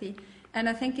blameworthy? And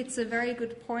I think it's a very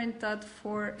good point that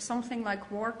for something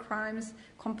like war crimes,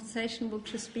 compensation will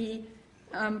just be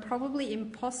probably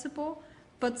impossible.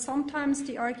 But sometimes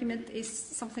the argument is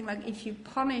something like if you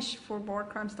punish for war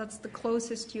crimes, that's the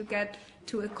closest you get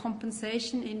to a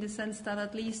compensation in the sense that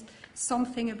at least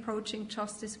something approaching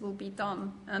justice will be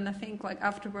done. And I think like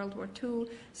after World War II,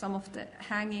 some of the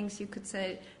hangings, you could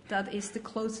say that is the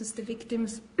closest the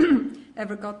victims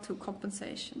ever got to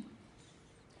compensation.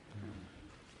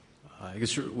 I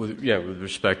guess, with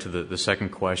respect to the second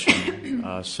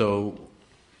question, so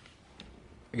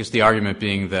I guess the argument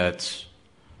being that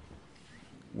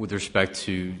with respect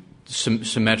to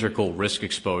symmetrical risk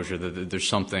exposure, that there's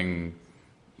something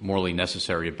morally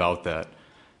necessary about that.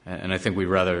 And I think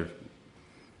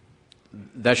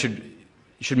that should,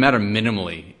 should matter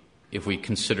minimally if we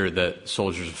consider that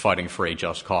soldiers are fighting for a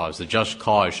just cause. The just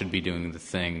cause should be doing the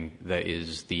thing that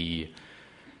is doing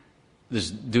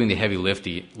the heavy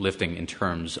lifting in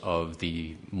terms of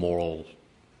the moral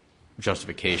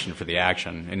justification for the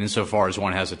action. And insofar as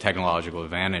one has a technological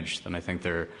advantage, then I think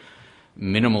they're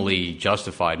minimally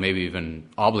justified, maybe even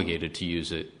obligated to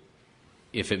use it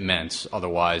if it meant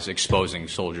otherwise exposing them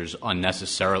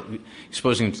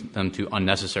to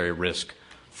unnecessary risk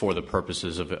for the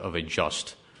purposes of a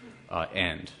just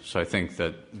end. So I think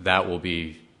that will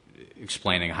be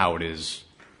explaining how it is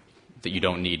that you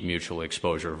don't need mutual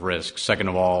exposure of risk. Second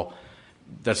of all,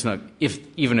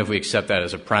 even if we accept that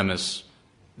as a premise,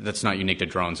 that's not unique to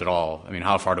drones at all. I mean,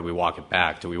 how far do we walk it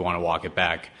back? Do we want to walk it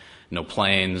back? No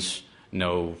planes,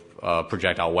 no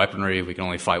projectile weaponry. We can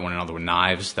only fight one another with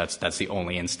knives. That's the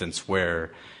only instance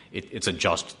where it's a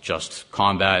just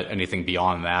combat. Anything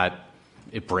beyond that,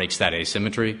 it breaks that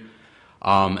asymmetry.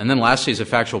 And then lastly, as a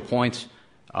factual point,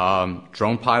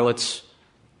 drone pilots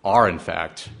are in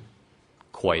fact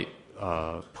quite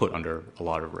put under a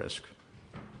lot of risk,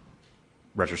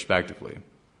 retrospectively.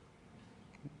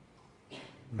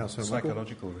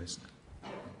 Psychological risk?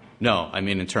 No, I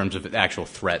mean in terms of actual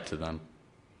threat to them.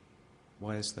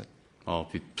 Why is that? Well,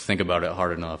 if you think about it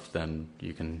hard enough, then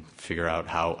you can figure out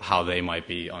how they might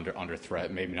be under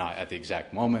threat. Maybe not at the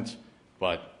exact moment,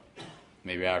 but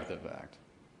maybe after the fact.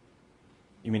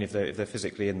 You mean if they're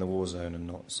physically in the war zone and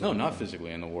not... No, not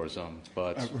physically in the war zone,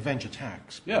 but... revenge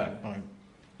attacks. Yeah.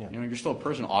 You know, you're still a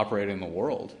person operating in the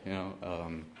world, you know.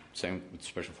 Same with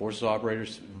special forces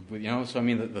operators, you know. So I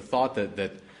mean, the thought that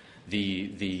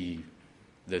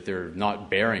they're not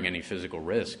bearing any physical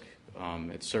risk,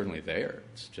 it's certainly there.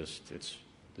 There's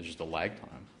just a lag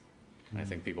time. And I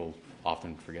think people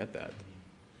often forget that.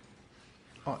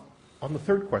 On the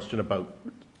third question about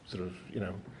sort of,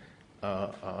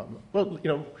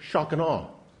 shock and awe.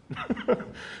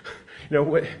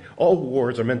 All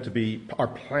wars are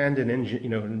planned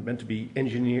and meant to be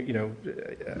engineered.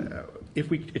 If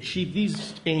we achieve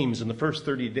these aims in the first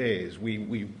 30 days,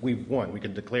 we've won. We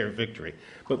can declare victory.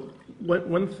 But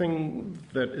one thing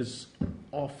that is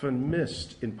often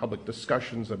missed in public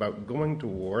discussions about going to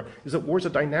war is that wars are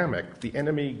dynamic. The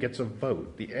enemy gets a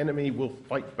vote. The enemy will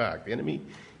fight back. The enemy,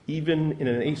 even in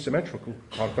an asymmetrical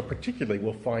conflict, particularly,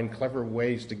 will find clever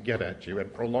ways to get at you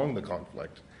and prolong the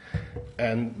conflict.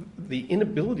 And the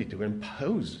inability to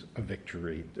impose a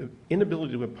victory, the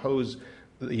inability to impose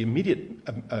the immediate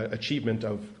achievement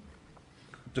of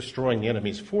destroying the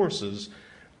enemy's forces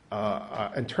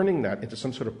and turning that into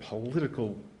some sort of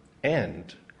political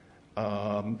end,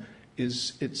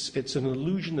 it's an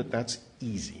illusion that that's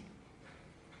easy.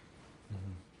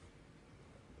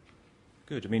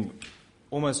 Good. I mean,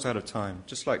 almost out of time.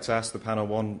 Just like to ask the panel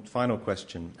one final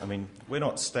question. I mean, we're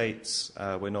not states,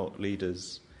 we're not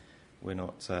leaders, we're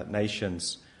not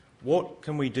nations. What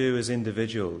can we do as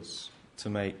individuals to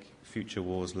make future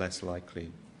wars less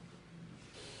likely?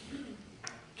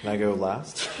 Can I go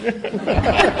last?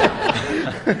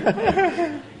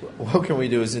 What can we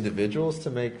do as individuals to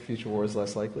make future wars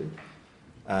less likely?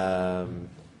 The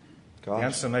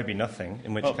answer may be nothing,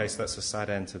 in which case that's a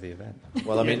sad end to the event.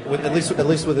 Well, I mean, at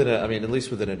least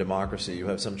within a democracy, you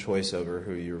have some choice over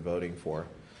who you're voting for.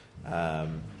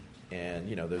 And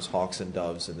there's hawks and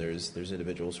doves, and there's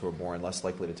individuals who are more and less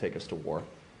likely to take us to war.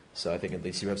 So I think at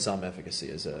least you have some efficacy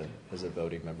as a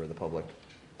voting member of the public.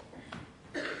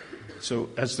 So,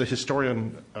 as the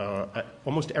historian,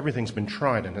 almost everything's been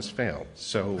tried and has failed.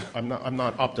 So I'm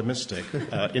not optimistic.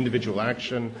 Individual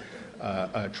action,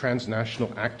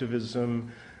 transnational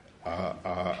activism.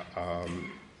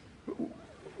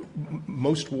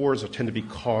 Most wars tend to be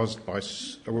caused by, I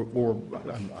don't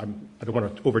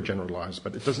want to overgeneralize,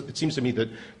 but it seems to me that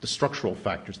the structural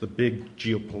factors, the big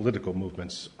geopolitical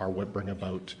movements, are what bring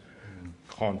about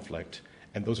conflict,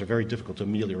 and those are very difficult to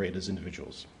ameliorate as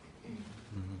individuals.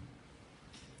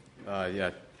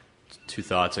 Two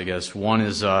thoughts, I guess. One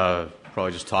is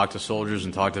probably just talk to soldiers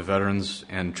and talk to veterans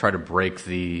and try to break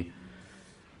these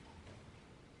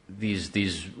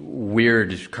weird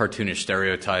cartoonish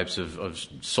stereotypes of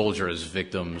soldier as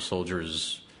victim, soldier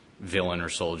as villain, or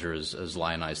soldier as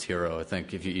lionized hero. I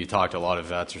think if you talk to a lot of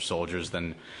vets or soldiers,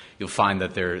 then you'll find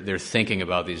that they're thinking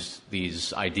about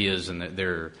these ideas, and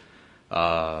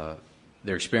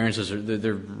their experiences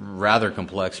they're rather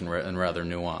complex and rather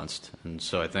nuanced. And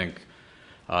so I think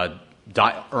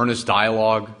earnest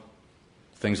dialogue,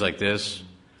 things like this.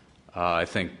 I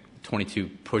think 22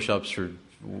 push-ups for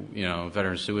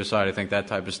veteran suicide. I think that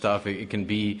type of stuff. It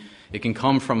can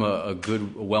come from a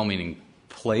good, well-meaning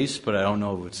place, but I don't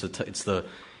know if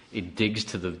it digs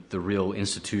to the real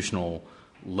institutional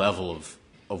level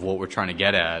what we're trying to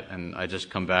get at. And I just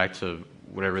come back to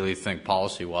what I really think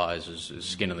policy-wise is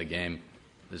skin in the game,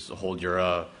 is to hold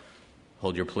your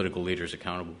political leaders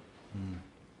accountable.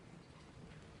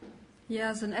 Yeah,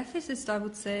 as an ethicist, I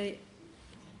would say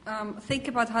think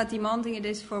about how demanding it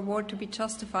is for war to be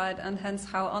justified, and hence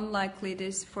how unlikely it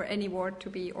is for any war to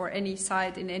be, or any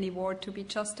side in any war to be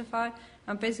justified.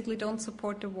 And basically don't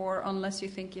support the war unless you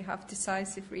think you have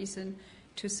decisive reason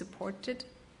to support it.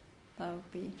 That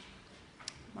would be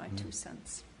my 2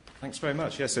 cents. Thanks very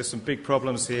much. Yes, there's some big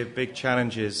problems here, big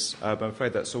challenges, but I'm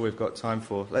afraid that's all we've got time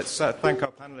for. Let's thank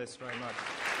our panellists very much.